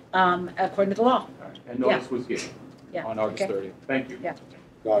mandate according to the law. And notice was given Yeah. On August Okay. 30th. Thank you. Yeah.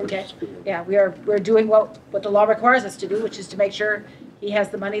 No, I was Okay. just gonna- Yeah, we're doing what the law requires us to do, which is to make sure he has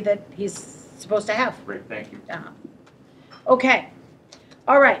the money that he's supposed to have. Great, thank you. Okay.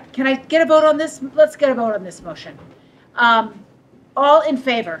 All right. Can I get a vote on this? Let's get a vote on this motion. All in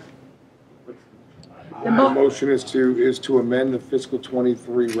favor? The motion is to amend the fiscal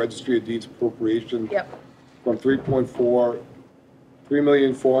 23 Registry of Deeds appropriation Yep. from 3.4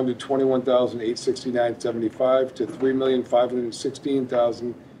 to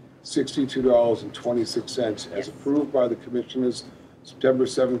 $3,516,062.26 Yes. as approved by the Commissioners September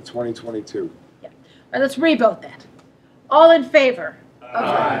 7th, 2022. All right, let's re-vote that. All in favor?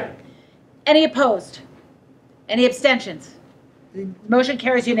 Aye. Any opposed? Any abstentions? The motion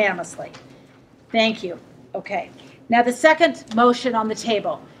carries unanimously. Thank you. Okay. Now, the second motion on the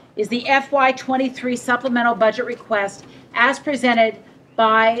table is the FY23 supplemental budget request as presented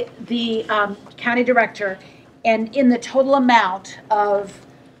by the county director, and in the total amount of,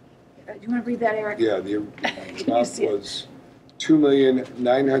 do you want to read that, Eric? Yeah, the you amount see it? was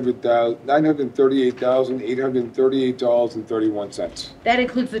 $2,938,838.31. That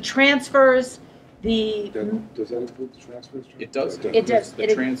includes the transfers, Does that include the transfers? It does. It does. The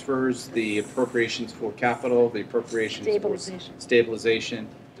transfers, the appropriations for capital, the appropriations for Stabilization. stabilization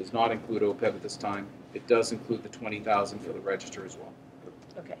does not include OPEB at this time. It does include the 20,000 for the register as well,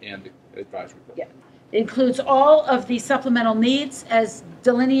 Okay. and the advisory board. Yeah. It includes all of the supplemental needs as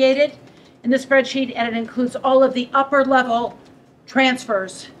delineated in the spreadsheet, and it includes all of the upper level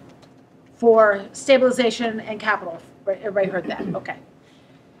transfers for stabilization and capital. Everybody heard that? Okay.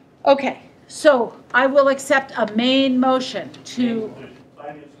 Okay, so I will accept a main motion to.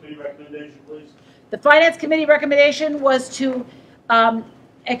 Finance Committee recommendation, please. The Finance Committee recommendation was to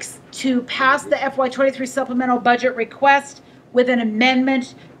pass the FY23 supplemental budget request with an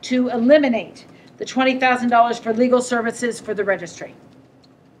amendment to eliminate the $20,000 for legal services for the registry.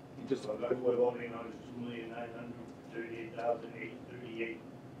 Just what we're voting on is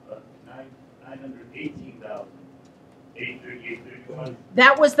 $2,938,838.31.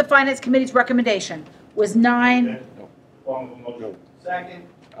 That was the Finance Committee's recommendation, was 9. Form of motion. second,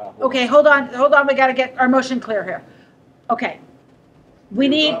 Okay, hold on, we gotta get our motion clear here. Okay. We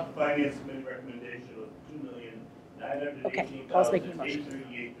need, Adopt Finance Committee recommendation of Okay, Paul's making a motion.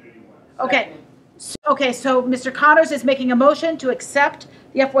 $2,918,838.31. okay, Okay, so Mr. Connors is making a motion to accept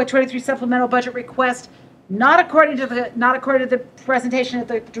the FY23 supplemental budget request, not according to the presentation of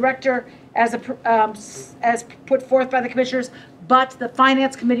the director as put forth by the commissioners, but the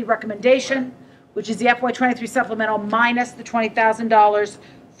finance committee recommendation, which is the FY23 supplemental minus the $20,000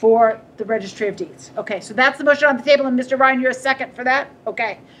 for the registry of deeds. Okay, so that's the motion on the table, and Mr. Ryan, you're a second for that?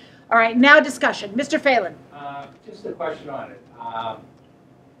 Okay. All right, now discussion. Mr. Phelan. Just a question on it.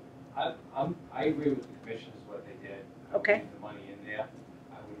 I agree with the commissioners what they did. I would Okay. leave the money in there.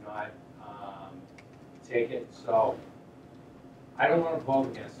 I would not take it. So I don't want to vote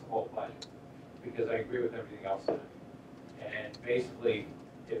against the whole budget because I agree with everything else in it. And basically,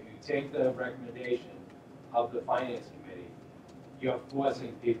 if you take the recommendation of the finance committee, you're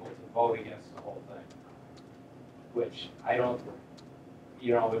forcing people to vote against the whole thing, which I don't,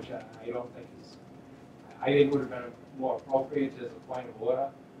 which I don't think is. I think it would have been more appropriate as a point of order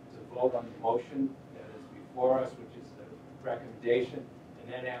to vote on the motion that is before us, which is the recommendation,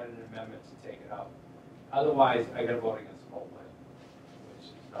 and then add an amendment to take it out. Otherwise, I got to vote against the whole thing, which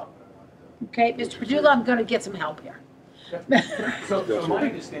is not what I want to do. Okay, Mr. Padula, I'm going to get some help here. So my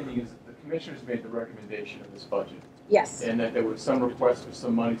understanding is that the commissioners made the recommendation of this budget. Yes. And that there was some request for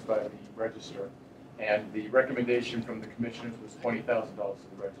some monies by the register. And the recommendation from the commissioners was $20,000 to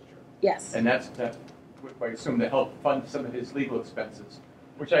the register. Yes. And that I assume to help fund some of his legal expenses,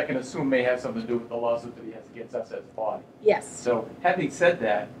 which I can assume may have something to do with the lawsuit that he has against us as a body. Yes. So having said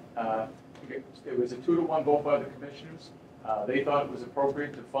that, it was a 2-to-1 vote by the commissioners. They thought it was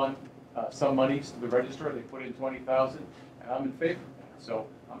appropriate to fund some monies to the register. They put in $20,000, and I'm in favor of that. So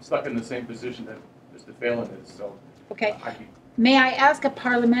I'm stuck in the same position that Mr. Phelan is. So Okay. May I ask a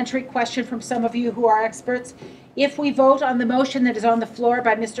parliamentary question from some of you who are experts? If we vote on the motion that is on the floor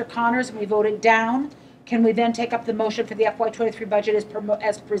by Mr. Connors and we vote it down, can we then take up the motion for the FY23 budget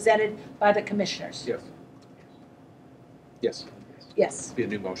as presented by the commissioners? Yes. Yes. Yes. Be a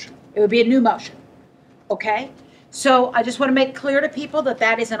new motion. It would be a new motion. Okay? So I just want to make clear to people that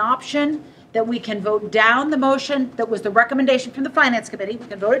that is an option, that we can vote down the motion that was the recommendation from the Finance Committee. We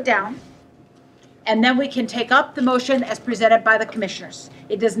can vote it down. And then we can take up the motion as presented by the commissioners.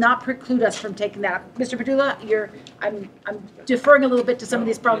 It does not preclude us from taking that up. Mr. Padula, I'm deferring a little bit to some of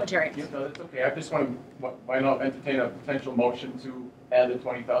these parliamentarians. No, that's okay. I just want to, why not entertain a potential motion to add the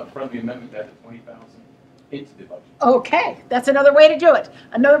 20,000, friendly amendment to add the 20,000 into the budget. Okay, that's another way to do it.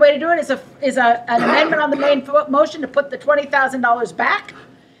 Another way to do it is an amendment on the main motion to put the $20,000 back.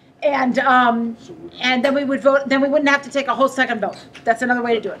 And then we would vote, then we wouldn't have to take a whole second vote. That's another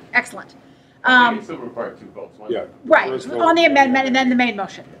way to do it. Excellent. It still require 2 votes. Yeah. Right, on the amendment and then the main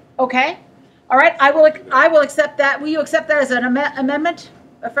motion. Okay? All right, I will accept that. Will you accept that as an amendment,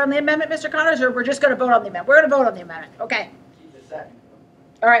 a friendly amendment, Mr. Connors, or we're just going to vote on the amendment? We're going to vote on the amendment. Okay.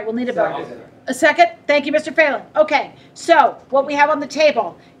 All right, we'll need a vote. A second? Thank you, Mr. Phelan. Okay, so what we have on the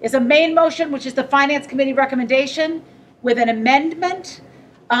table is a main motion, which is the Finance Committee recommendation, with an amendment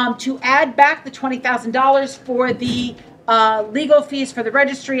to add back the $20,000 for the legal fees for the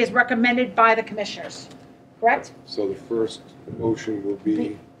registry as recommended by the commissioners. Correct? So the first motion will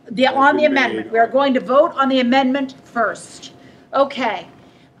be on the amendment. We are going to vote on the amendment first. Okay.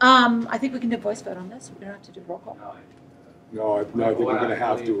 I think we can do a voice vote on this. We don't have to do roll call. No, I think we're going to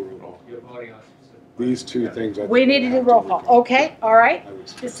have to do a roll call. You're voting on These two things. We need to do roll call. Okay, all right.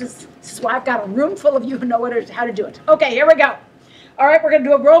 This is why I've got a room full of you who know how to do it. Okay, here we go. All right, we're going to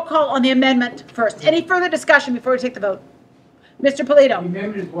do a roll call on the amendment first. Any further discussion before we take the vote? Mr. Polito. The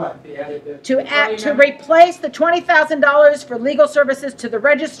amendment is what? They added the To replace the $20,000 for legal services to the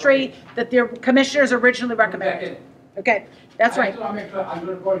registry that the commissioners originally recommended. Okay, that's right. I'm going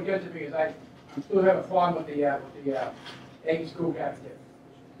to vote against it because I still have a problem with the egg school cafeteria.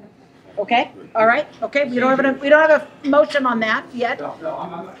 Okay, all right, okay, we don't have a motion on that yet.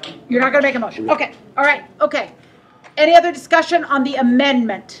 No, You're not going to make a motion. Okay, all right, okay. Any other discussion on the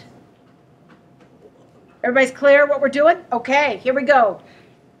amendment? Everybody's clear what we're doing? Okay, here we go.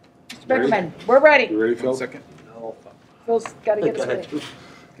 Mr. Beckerman, we're ready. You ready, Phil? 1 second. No. Phil's got to get us ready.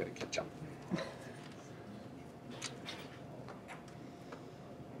 Got to catch up.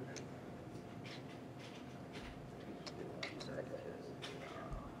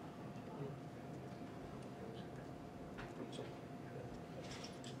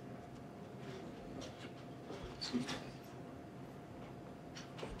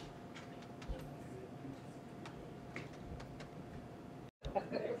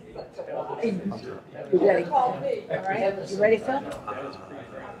 You ready? All right, you ready, Phil?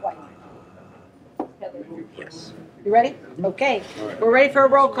 Yes. You ready? Okay, we're ready for a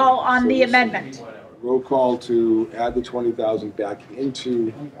roll call on the amendment. roll call to add the 20,000 back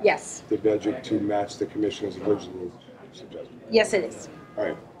into Yes, the budget to match the commissioner's original suggestion. yes it is. All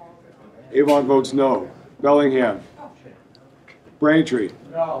right. Avon votes no. Bellingham. Braintree.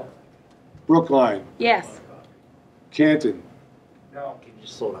 No. Brookline. Yes, Canton. No. Can you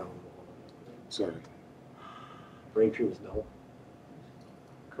just slow down? Sorry. Braintree was no.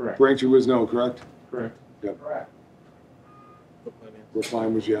 Correct. Braintree was no, correct? Correct. Yep. Correct.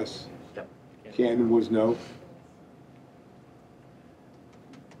 Brookline was yes. Yep. Canton was no.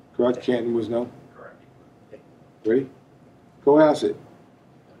 Correct? Canton was no? Correct. Ready? Cohasset.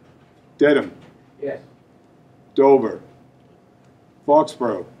 Dedham. Yes. Dover.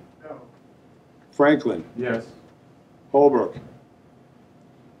 Foxborough. No. Franklin. Yes. Holbrook.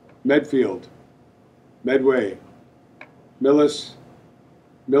 Medfield. Medway. Millis.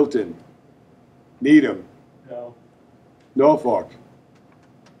 Milton. Needham. No. Norfolk.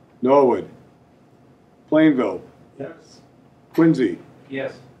 Norwood. Plainville. Yes. Quincy.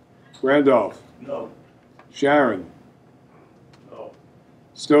 Yes. Randolph. No. Sharon. No.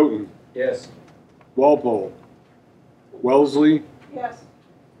 Stoughton. Yes. Walpole. Wellesley. Yes.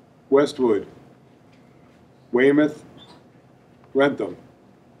 Westwood. Weymouth. Rentham.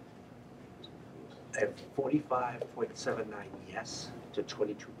 I have 45.79 yes to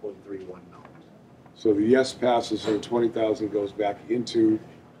 22.31 no. So the yes passes, so 20,000 goes back into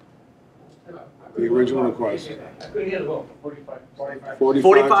the original request. I couldn't hear the vote. 45.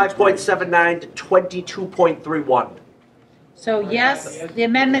 45.79 to 22.31. so yes, the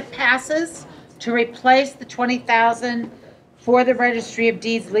amendment passes to replace the 20,000 for the Registry of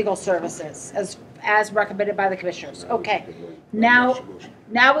Deeds Legal Services as recommended by the commissioners. Okay, now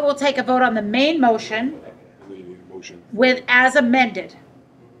we will take a vote on the main motion with as amended.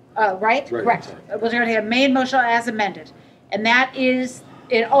 Right? Right. Correct. We're going to have a main motion as amended. And that is,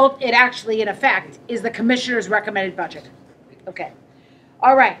 it actually, in effect, is the commissioner's recommended budget. Okay.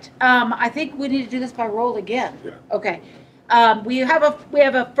 All right. I think we need to do this by roll again. Yeah. Okay. We have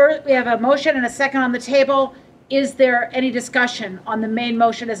a motion and a second on the table. Is there any discussion on the main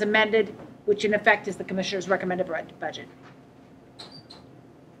motion as amended, which in effect is the commissioner's recommended budget?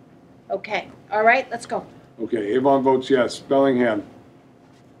 Okay. All right. Let's go. Okay, Avon votes yes. Bellingham.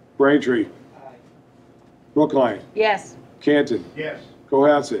 Braintree. Brookline. Yes. Canton. Yes.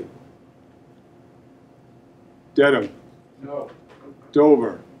 Cohasset. Dedham. No.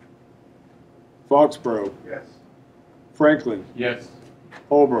 Dover. Foxborough. Yes. Franklin. Yes.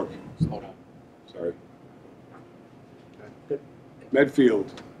 Holbrook. Slow down. Sorry.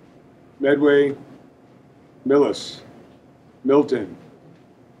 Medfield. Medway. Millis. Milton.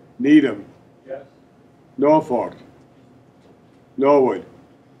 Needham. Yes. Norfolk. Norwood.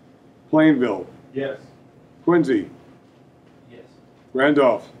 Plainville. Yes. Quincy. Yes.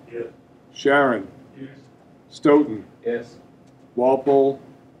 Randolph. Yes. Sharon. Yes. Stoughton. Yes. Walpole.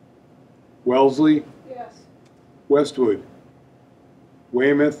 Wellesley. Yes. Westwood.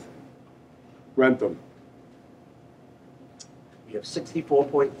 Weymouth. Rentham. We have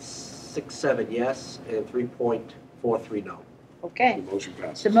 64.67 yes and 3.43 no. Okay. The motion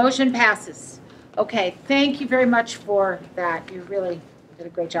passes. The motion passes. Okay, thank you very much for that. You really did a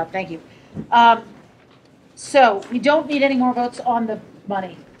great job. Thank you. So we don't need any more votes on the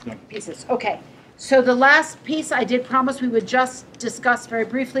money pieces. Okay. So the last piece, I did promise we would just discuss very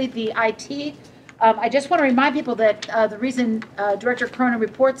briefly the IT. I just want to remind people that the reason Director Cronin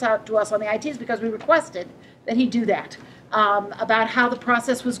reports out to us on the IT is because we requested that he do that, about how the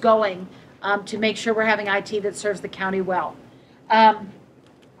process was going to make sure we're having IT that serves the county well.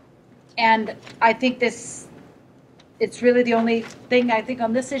 And I think it's really the only thing I think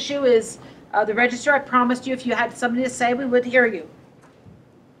on this issue is the register. I promised you if you had something to say, we would hear you.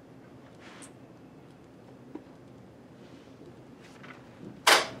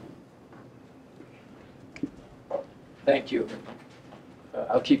 Thank you.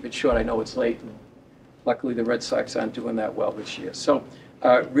 I'll keep it short. I know it's late. And luckily, the Red Sox aren't doing that well this year. So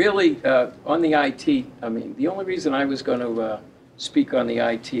really, on the IT, I mean, the only reason I was going to speak on the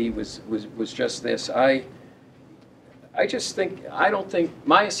IT was just this. I don't think,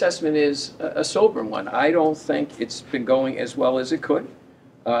 my assessment is a sober one. I don't think it's been going as well as it could.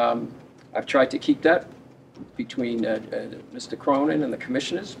 I've tried to keep that between Mr. Cronin and the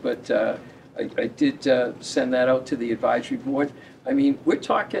commissioners, but I did send that out to the advisory board. I mean, we're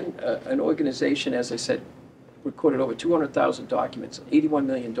talking an organization, as I said, recorded over 200,000 documents, $81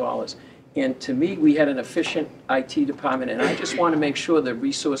 million. And to me, we had an efficient IT department, and I just want to make sure the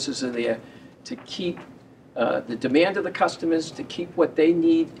resources are there to keep the demand of the customers, to keep what they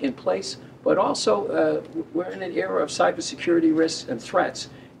need in place, but also we're in an era of cybersecurity risks and threats.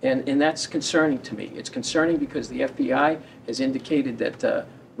 And that's concerning to me. It's concerning because the FBI has indicated that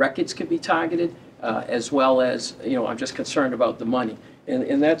records can be targeted, as well as, I'm just concerned about the money.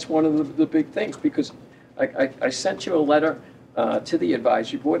 And that's one of the big things, because I sent you a letter to the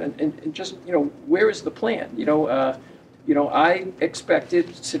advisory board, and just, where is the plan? I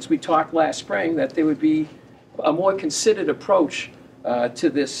expected, since we talked last spring, that there would be a more considered approach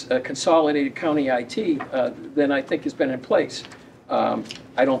to this consolidated county IT than I think has been in place.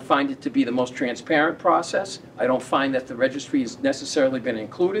 I don't find it to be the most transparent process. I don't find that the registry has necessarily been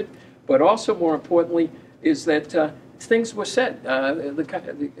included, but also more importantly is that things were said.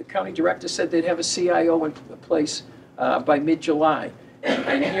 The county director said they'd have a CIO in place by mid-July.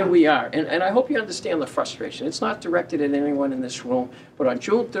 And here we are. And I hope you understand the frustration. It's not directed at anyone in this room, but on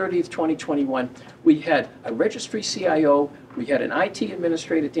June 30th, 2021, we had a registry CIO, we had an IT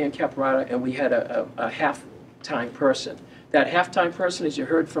administrator, Dan Caparata, and we had a half-time person. That half-time person, as you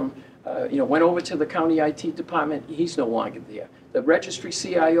heard from, went over to the county IT department. He's no longer there. The registry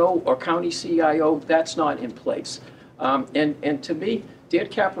CIO or county CIO, that's not in place. And to me, Dan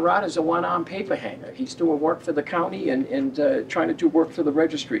Caparata is a one-armed paper hanger. He's doing work for the county and trying to do work for the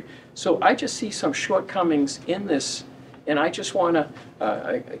registry. So I just see some shortcomings in this, and I just want to,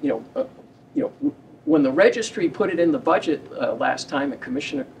 when the registry put it in the budget last time, and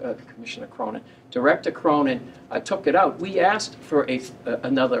Commissioner Cronin, Director Cronin took it out, we asked for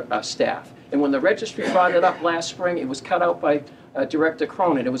another staff. And when the registry brought it up last spring, it was cut out by Director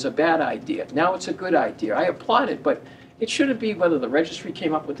Cronin. It was a bad idea. Now it's a good idea. I applaud it, but it shouldn't be whether the registry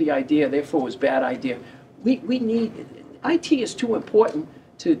came up with the idea, therefore it was a bad idea. We need, IT is too important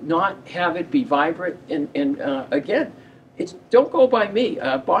to not have it be vibrant. And again, don't go by me.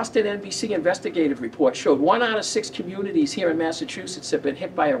 Boston NBC investigative report showed 1 out of 6 communities here in Massachusetts have been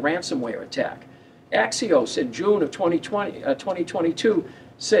hit by a ransomware attack. Axios in June of 2022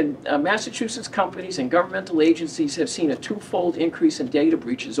 said Massachusetts companies and governmental agencies have seen a 2-fold increase in data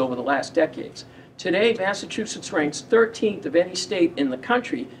breaches over the last decades. Today, Massachusetts ranks 13th of any state in the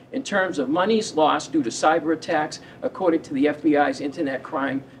country in terms of monies lost due to cyber attacks, according to the FBI's Internet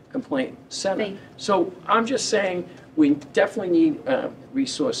Crime Complaint Center. So I'm just saying we definitely need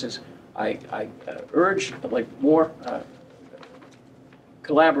resources. I urge more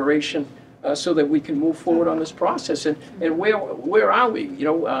collaboration so that we can move forward on this process. And where are we?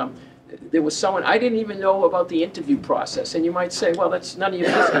 There was someone, I didn't even know about the interview process. And you might say, well, that's none of your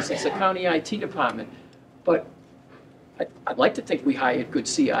business. It's the county IT department. But I'd like to think we hired good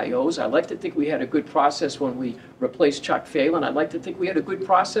CIOs. I'd like to think we had a good process when we replaced Chuck Phelan. I'd like to think we had a good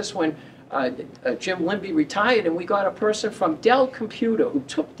process when Jim Limby retired and we got a person from Dell Computer who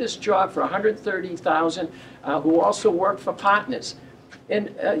took this job for $130,000, who also worked for partners.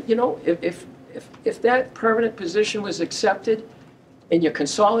 And, if that permanent position was accepted, and you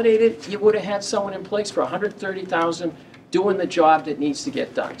consolidated, you would have had someone in place for $130,000 doing the job that needs to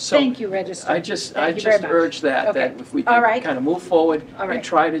get done. So thank you, Registrar. I just urge that if we can kind of move forward and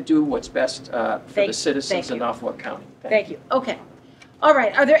try to do what's best for the citizens of Norfolk County. Thank you. Okay. All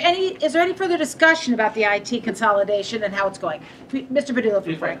right. Is there any further discussion about the IT consolidation and how it's going? Mr. Padilla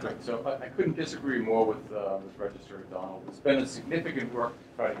from Franklin. So I couldn't disagree more with Ms. Registrar Donald. It's been a significant work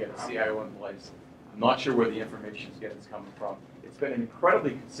to try to get a CIO in place. I'm not sure where the information is coming from. It's been an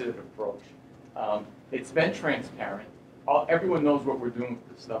incredibly considered approach. It's been transparent. Everyone knows what we're doing with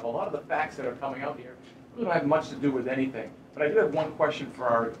this stuff. A lot of the facts that are coming out here really don't have much to do with anything. But I do have one question for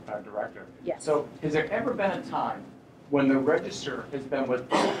our director. Yes. So has there ever been a time when the register has been with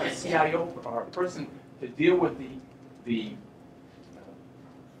a CIO or a person to deal with the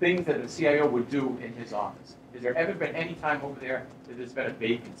things that a CIO would do in his office? Has there ever been any time over there that there's been a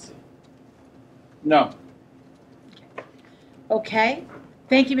vacancy? No. Okay.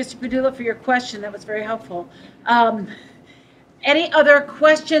 Thank you, Mr. Padilla, for your question. That was very helpful. Any other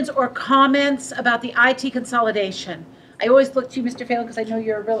questions or comments about the IT consolidation? I always look to you, Mr. Phelan, because I know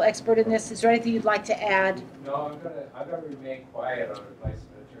you're a real expert in this. Is there anything you'd like to add? No, I'm gonna remain quiet on advice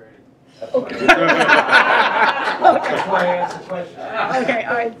of an attorney. Okay. That's why I asked the question. Okay,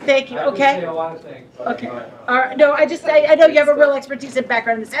 all right, thank you, I would okay. say a lot of things, but Okay, all right, no, I know you have a real expertise and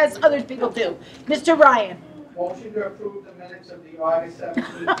background in this, as other people do. Mr. Ryan. Motion to approve the minutes of the August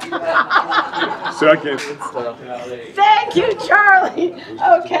 17th, 2022. Second. Thank you, Charlie.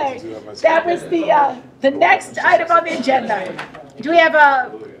 Okay, that was the next item on the agenda. Do we have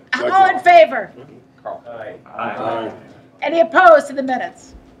all in favor? Aye. Aye. Any opposed to the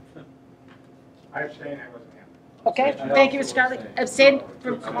minutes? I abstain, I wasn't here. Okay, thank you, Mr. Charlie. Abstain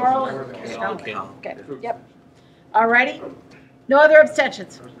from Carl? Okay, yep. All righty. No other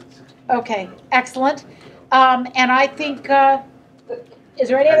abstentions? Okay, excellent. And I think Is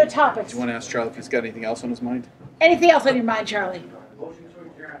there any other topics? Do you want to ask Charlie if he's got anything else on his mind? Anything else on your mind, Charlie?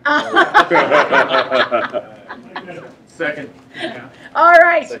 Second. All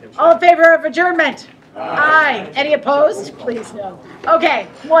right. All in favor of adjournment? Aye. Any opposed? Please no. Okay,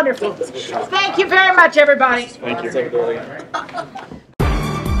 wonderful. Thank you very much, everybody. Thank you.